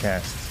your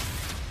podcasts.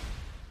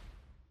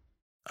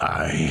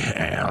 I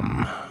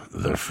am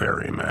the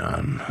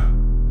ferryman.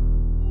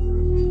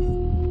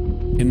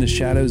 In the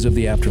shadows of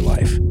the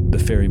afterlife, the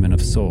ferryman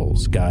of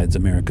souls guides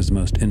America's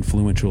most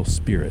influential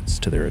spirits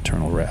to their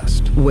eternal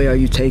rest. Where are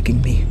you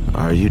taking me?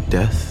 Are you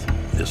death?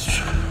 This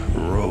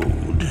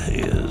road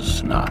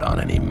is not on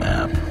any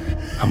map.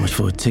 How much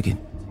for a ticket?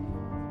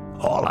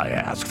 All I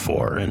ask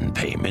for in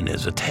payment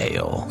is a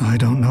tale. I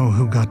don't know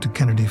who got to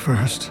Kennedy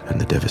first. And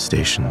the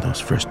devastation those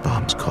first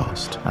bombs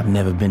caused. I've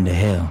never been to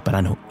hell, but I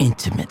know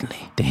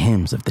intimately the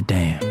hymns of the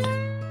damned.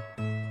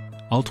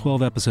 All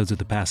 12 episodes of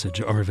The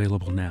Passage are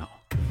available now.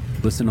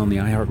 Listen on the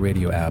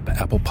iHeartRadio app,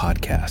 Apple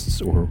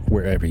Podcasts, or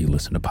wherever you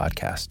listen to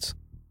podcasts.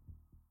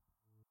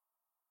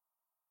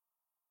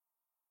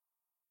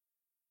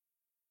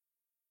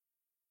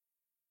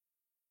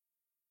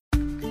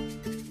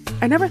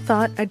 I never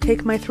thought I'd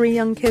take my 3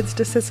 young kids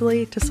to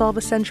Sicily to solve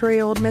a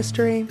century-old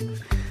mystery.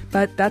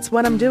 But that's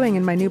what I'm doing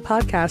in my new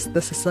podcast,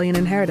 The Sicilian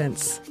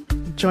Inheritance.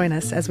 Join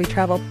us as we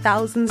travel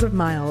thousands of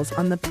miles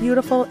on the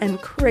beautiful and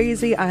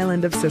crazy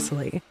island of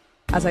Sicily,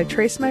 as I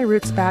trace my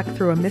roots back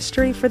through a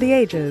mystery for the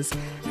ages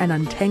and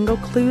untangle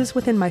clues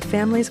within my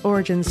family's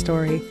origin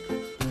story,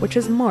 which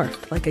has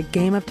morphed like a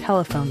game of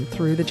telephone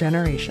through the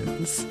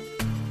generations.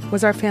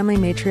 Was our family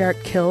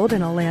matriarch killed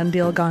in a land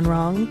deal gone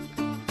wrong?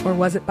 Or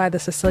was it by the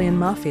Sicilian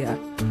mafia?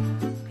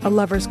 A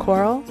lover's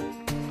quarrel?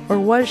 Or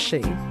was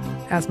she,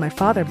 as my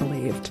father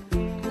believed,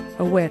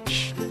 a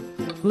witch?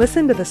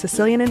 Listen to The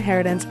Sicilian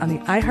Inheritance on the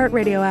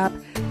iHeartRadio app,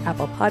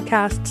 Apple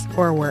Podcasts,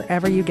 or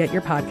wherever you get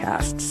your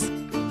podcasts.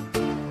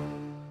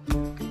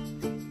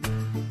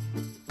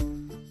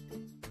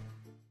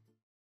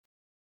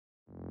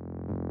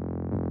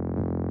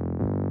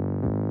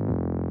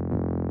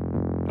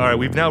 All right,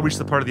 we've now reached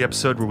the part of the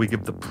episode where we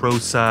give the pro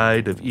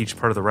side of each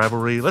part of the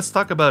rivalry. Let's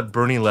talk about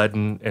Bernie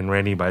Leadon and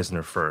Randy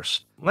Meisner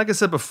first. Like I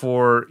said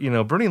before,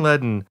 Bernie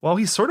Leadon, while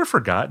he's sort of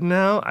forgotten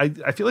now,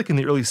 I feel like in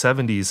the early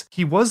 70s,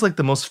 he was like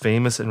the most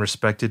famous and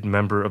respected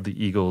member of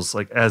the Eagles,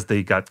 like as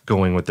they got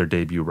going with their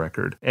debut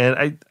record.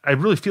 And I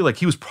really feel like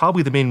he was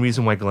probably the main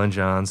reason why Glenn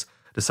Johns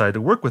decided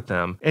to work with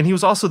them. And he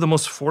was also the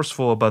most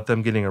forceful about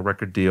them getting a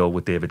record deal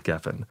with David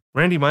Geffen.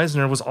 Randy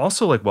Meisner was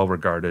also well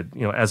regarded,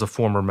 as a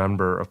former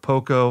member of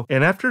Poco.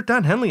 And after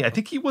Don Henley, I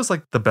think he was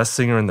the best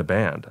singer in the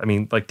band. I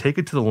mean, Take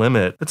It to the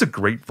Limit, that's a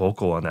great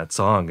vocal on that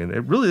song. And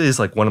it really is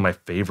one of my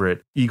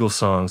favorite Eagles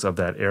songs of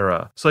that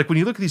era. So when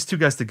you look at these two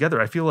guys together,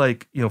 I feel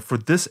for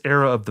this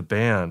era of the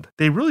band,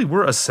 they really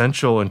were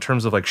essential in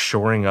terms of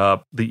shoring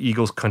up the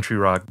Eagles country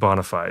rock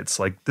bona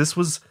fides. This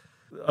was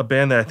a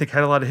band that I think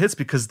had a lot of hits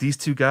because these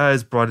two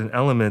guys brought an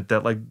element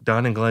that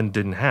Don and Glenn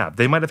didn't have.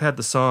 They might have had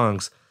the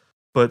songs,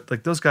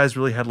 but those guys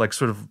really had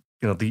sort of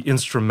the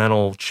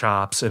instrumental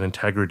chops and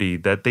integrity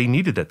that they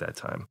needed at that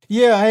time.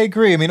 Yeah, I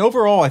agree. I mean,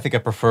 overall, I think I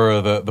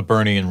prefer the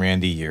Bernie and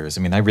Randy years.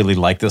 I mean, I really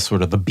like this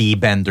sort of the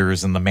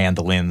B-benders and the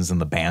mandolins and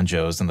the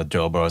banjos and the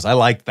dobos. I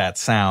like that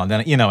sound.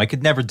 And, I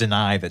could never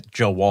deny that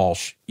Joe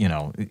Walsh,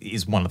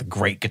 is one of the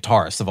great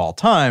guitarists of all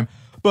time.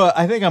 But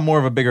I think I'm more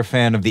of a bigger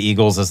fan of the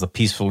Eagles as the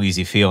peaceful,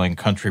 easy-feeling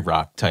country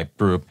rock type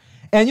group.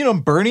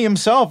 And, Bernie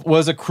himself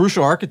was a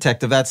crucial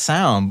architect of that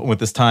sound with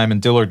his time in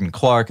Dillard and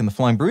Clark and the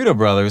Flying Burrito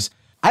Brothers.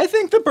 I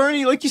think that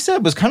Bernie, like you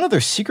said, was kind of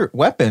their secret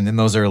weapon in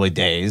those early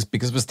days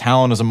because of his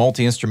talent as a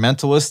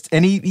multi-instrumentalist,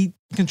 and he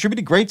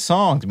contributed great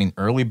songs. I mean,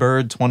 Early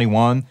Bird,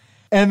 21.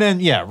 And then,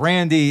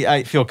 Randy,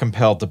 I feel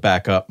compelled to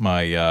back up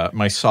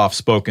my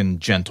soft-spoken,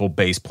 gentle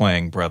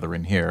bass-playing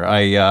brethren here.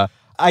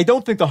 I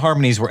don't think the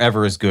harmonies were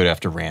ever as good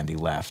after Randy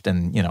left.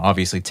 And,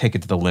 obviously Take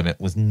It to the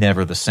Limit was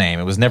never the same.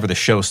 It was never the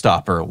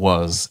showstopper it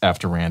was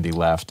after Randy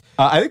left.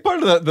 I think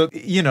part of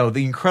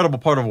the incredible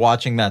part of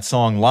watching that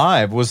song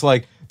live was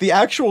like the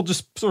actual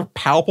just sort of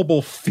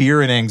palpable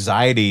fear and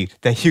anxiety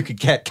that you could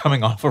get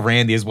coming off of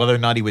Randy is whether or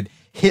not he would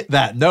hit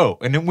that note.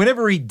 And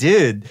whenever he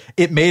did,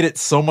 it made it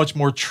so much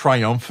more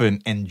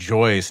triumphant and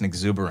joyous and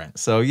exuberant.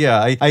 So,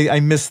 I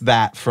miss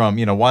that from,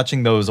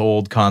 watching those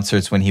old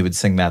concerts when he would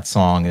sing that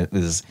song. It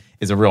is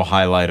a real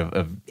highlight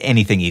of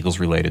anything Eagles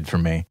related for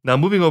me. Now,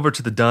 moving over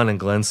to the Don and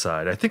Glenn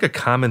side, I think a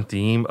common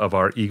theme of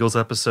our Eagles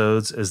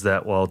episodes is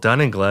that while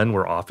Don and Glenn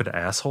were often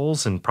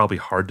assholes and probably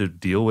hard to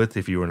deal with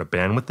if you were in a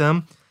band with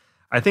them,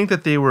 I think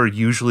that they were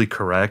usually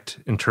correct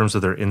in terms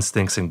of their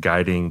instincts in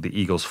guiding the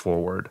Eagles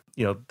forward.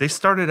 They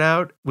started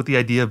out with the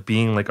idea of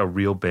being like a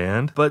real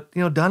band, but,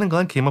 Don and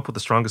Glenn came up with the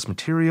strongest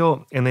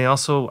material, and they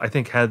also, I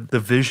think, had the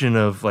vision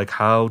of like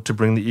how to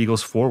bring the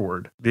Eagles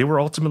forward. They were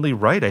ultimately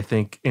right, I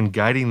think, in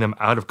guiding them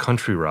out of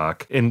country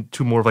rock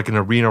into more of like an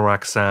arena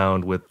rock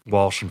sound with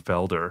Walsh and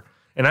Felder.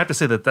 And I have to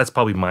say that that's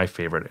probably my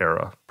favorite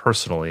era,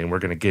 personally, and we're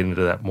going to get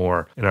into that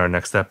more in our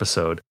next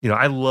episode.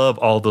 I love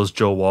all those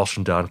Joe Walsh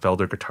and Don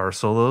Felder guitar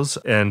solos,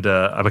 and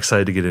I'm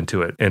excited to get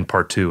into it in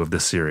part 2 of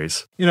this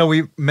series.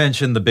 We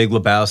mentioned the Big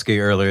Lebowski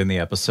earlier in the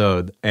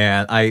episode,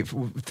 and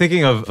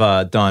thinking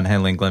of Don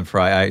Henley and Glenn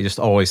Frey, I just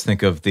always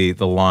think of the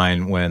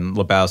line when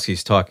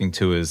Lebowski's talking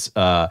to his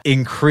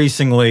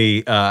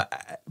increasingly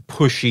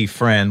pushy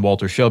friend,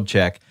 Walter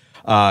Sobchak.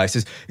 He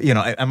says,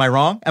 am I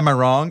wrong? Am I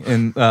wrong?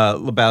 And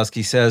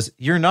Lebowski says,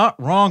 you're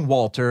not wrong,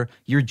 Walter.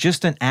 You're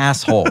just an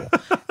asshole.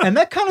 And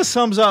that kind of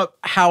sums up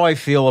how I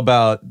feel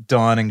about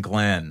Don and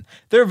Glenn.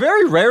 They're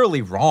very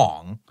rarely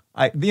wrong.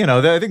 I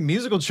think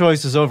musical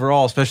choices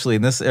overall, especially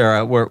in this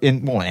era,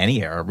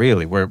 any era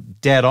really, were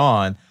dead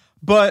on.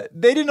 But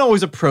they didn't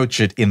always approach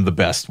it in the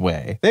best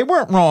way. They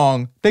weren't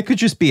wrong. They could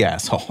just be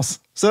assholes.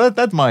 So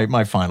that's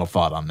my final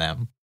thought on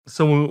them.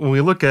 So when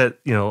we look at,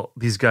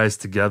 these guys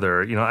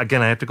together,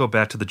 again, I have to go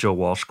back to the Joe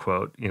Walsh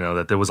quote,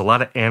 that there was a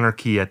lot of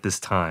anarchy at this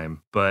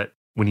time. But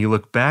when you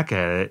look back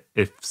at it,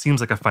 it seems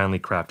like a finely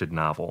crafted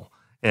novel.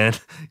 And,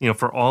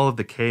 for all of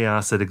the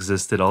chaos that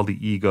existed, all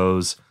the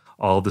egos,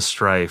 all the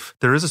strife,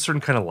 there is a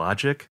certain kind of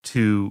logic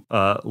to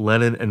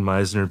Lennon and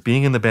Meisner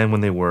being in the band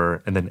when they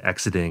were and then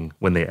exiting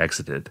when they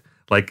exited.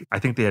 Like, I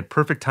think they had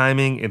perfect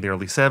timing in the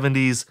early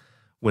 70s.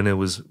 When it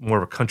was more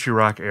of a country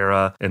rock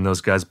era and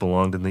those guys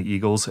belonged in the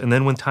Eagles. And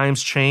then when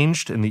times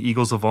changed and the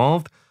Eagles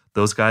evolved,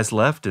 those guys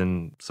left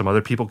and some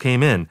other people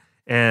came in.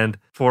 And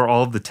for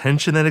all of the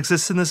tension that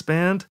exists in this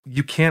band,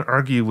 you can't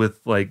argue with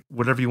like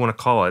whatever you want to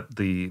call it,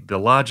 the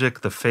logic,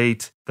 the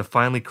fate, the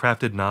finely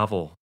crafted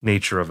novel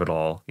nature of it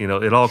all.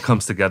 It all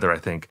comes together, I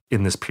think,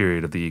 in this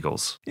period of the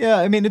Eagles. Yeah,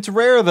 I mean, it's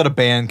rare that a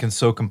band can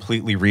so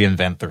completely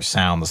reinvent their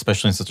sound,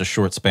 especially in such a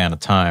short span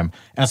of time,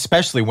 and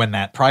especially when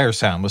that prior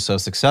sound was so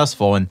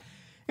successful. And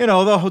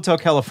the Hotel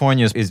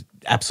California is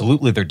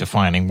absolutely their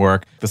defining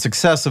work. The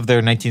success of their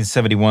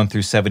 1971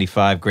 through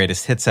 75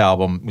 greatest hits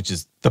album, which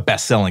is the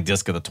best-selling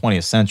disc of the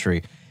 20th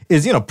century,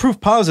 is, proof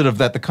positive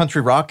that the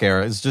country rock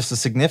era is just as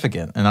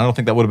significant. And I don't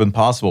think that would have been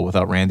possible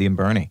without Randy and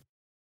Bernie.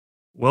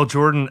 Well,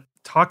 Jordan,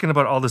 talking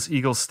about all this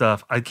Eagles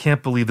stuff, I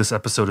can't believe this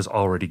episode is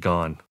already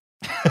gone.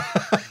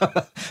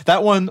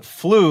 That one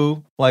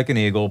flew like an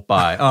eagle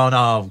by.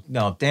 Oh,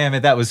 no, damn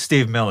it. That was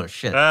Steve Miller.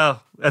 Shit.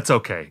 Well, that's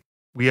okay.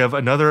 We have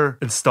another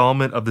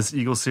installment of this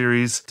Eagle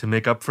series to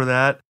make up for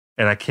that,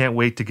 and I can't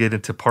wait to get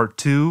into part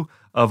 2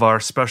 of our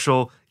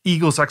special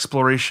Eagles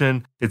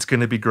exploration. It's going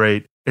to be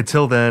great.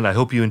 Until then, I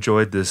hope you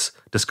enjoyed this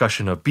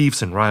discussion of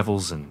beefs and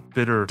rivals and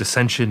bitter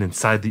dissension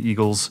inside the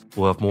Eagles.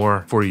 We'll have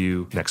more for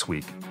you next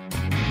week.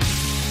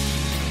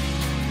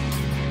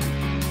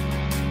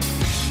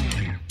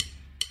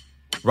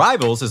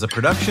 Rivals is a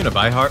production of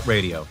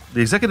iHeartRadio.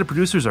 The executive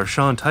producers are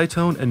Sean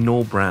Titone and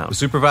Noel Brown. The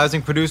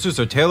supervising producers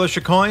are Taylor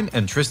Chicoine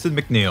and Tristan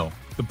McNeil.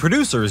 The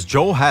producer is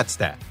Joel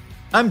Hatstadt.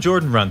 I'm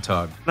Jordan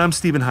Runtagh. And I'm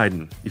Stephen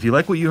Hayden. If you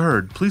like what you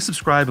heard, please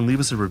subscribe and leave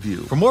us a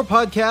review. For more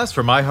podcasts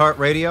from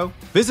iHeartRadio,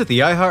 visit the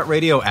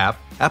iHeartRadio app,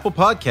 Apple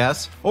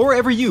Podcasts, or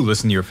wherever you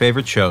listen to your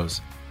favorite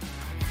shows.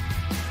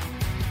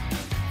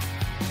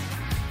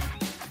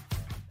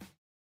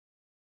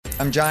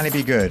 I'm Johnny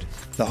B. Good,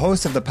 the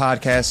host of the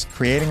podcast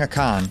Creating a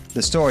Con,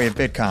 the story of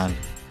Bitcon.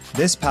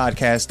 This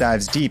podcast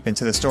dives deep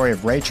into the story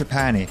of Ray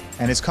Trapani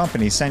and his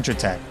company,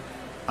 Centratech.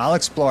 I'll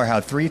explore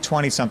how three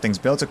 20-somethings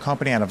built a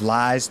company out of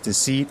lies,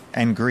 deceit,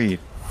 and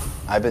greed.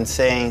 I've been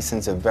saying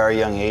since a very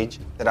young age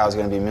that I was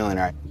going to be a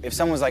millionaire. If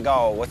someone's like,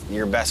 oh, what's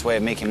your best way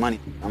of making money?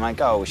 I'm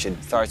like, oh, we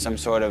should start some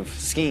sort of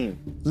scheme.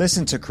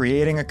 Listen to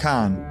Creating a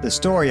Con, the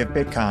story of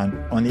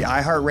Bitcon, on the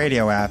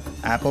iHeartRadio app,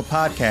 Apple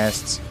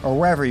Podcasts, or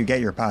wherever you get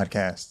your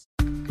podcasts.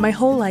 My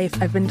whole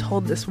life, I've been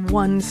told this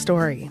one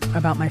story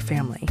about my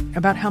family,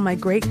 about how my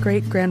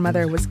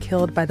great-great-grandmother was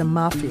killed by the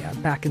mafia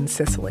back in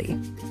Sicily.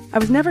 I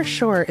was never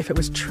sure if it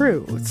was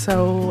true,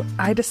 so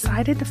I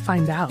decided to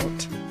find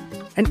out.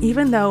 And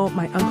even though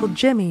my Uncle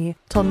Jimmy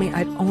told me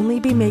I'd only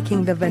be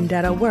making the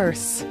vendetta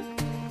worse,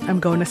 I'm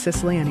going to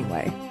Sicily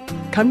anyway.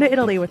 Come to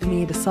Italy with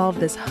me to solve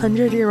this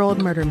 100-year-old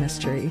murder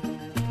mystery.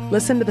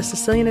 Listen to The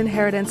Sicilian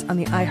Inheritance on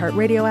the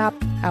iHeartRadio app,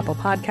 Apple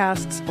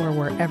Podcasts, or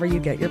wherever you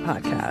get your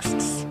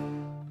podcasts.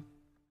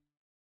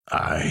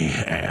 I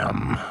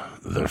am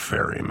the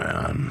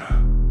ferryman.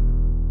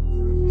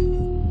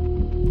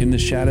 In the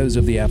shadows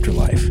of the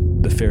afterlife,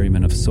 the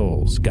Ferryman of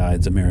Souls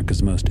guides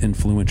America's most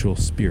influential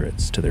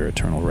spirits to their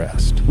eternal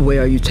rest.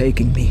 Where are you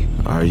taking me?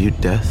 Are you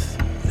death?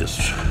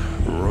 This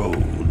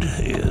road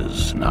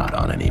is not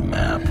on any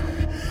map.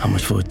 How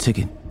much for a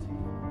ticket?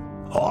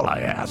 All I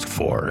ask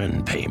for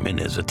in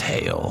payment is a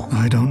tale.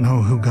 I don't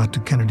know who got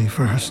to Kennedy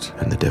first.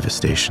 And the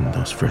devastation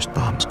those first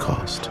bombs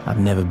caused. I've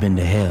never been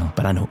to hell,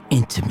 but I know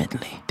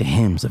intimately the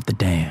hymns of the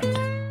damned.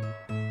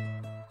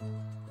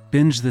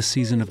 Binge this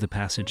season of The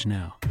Passage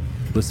now.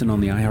 Listen on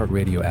the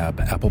iHeartRadio app,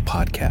 Apple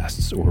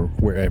Podcasts, or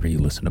wherever you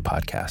listen to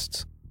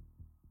podcasts.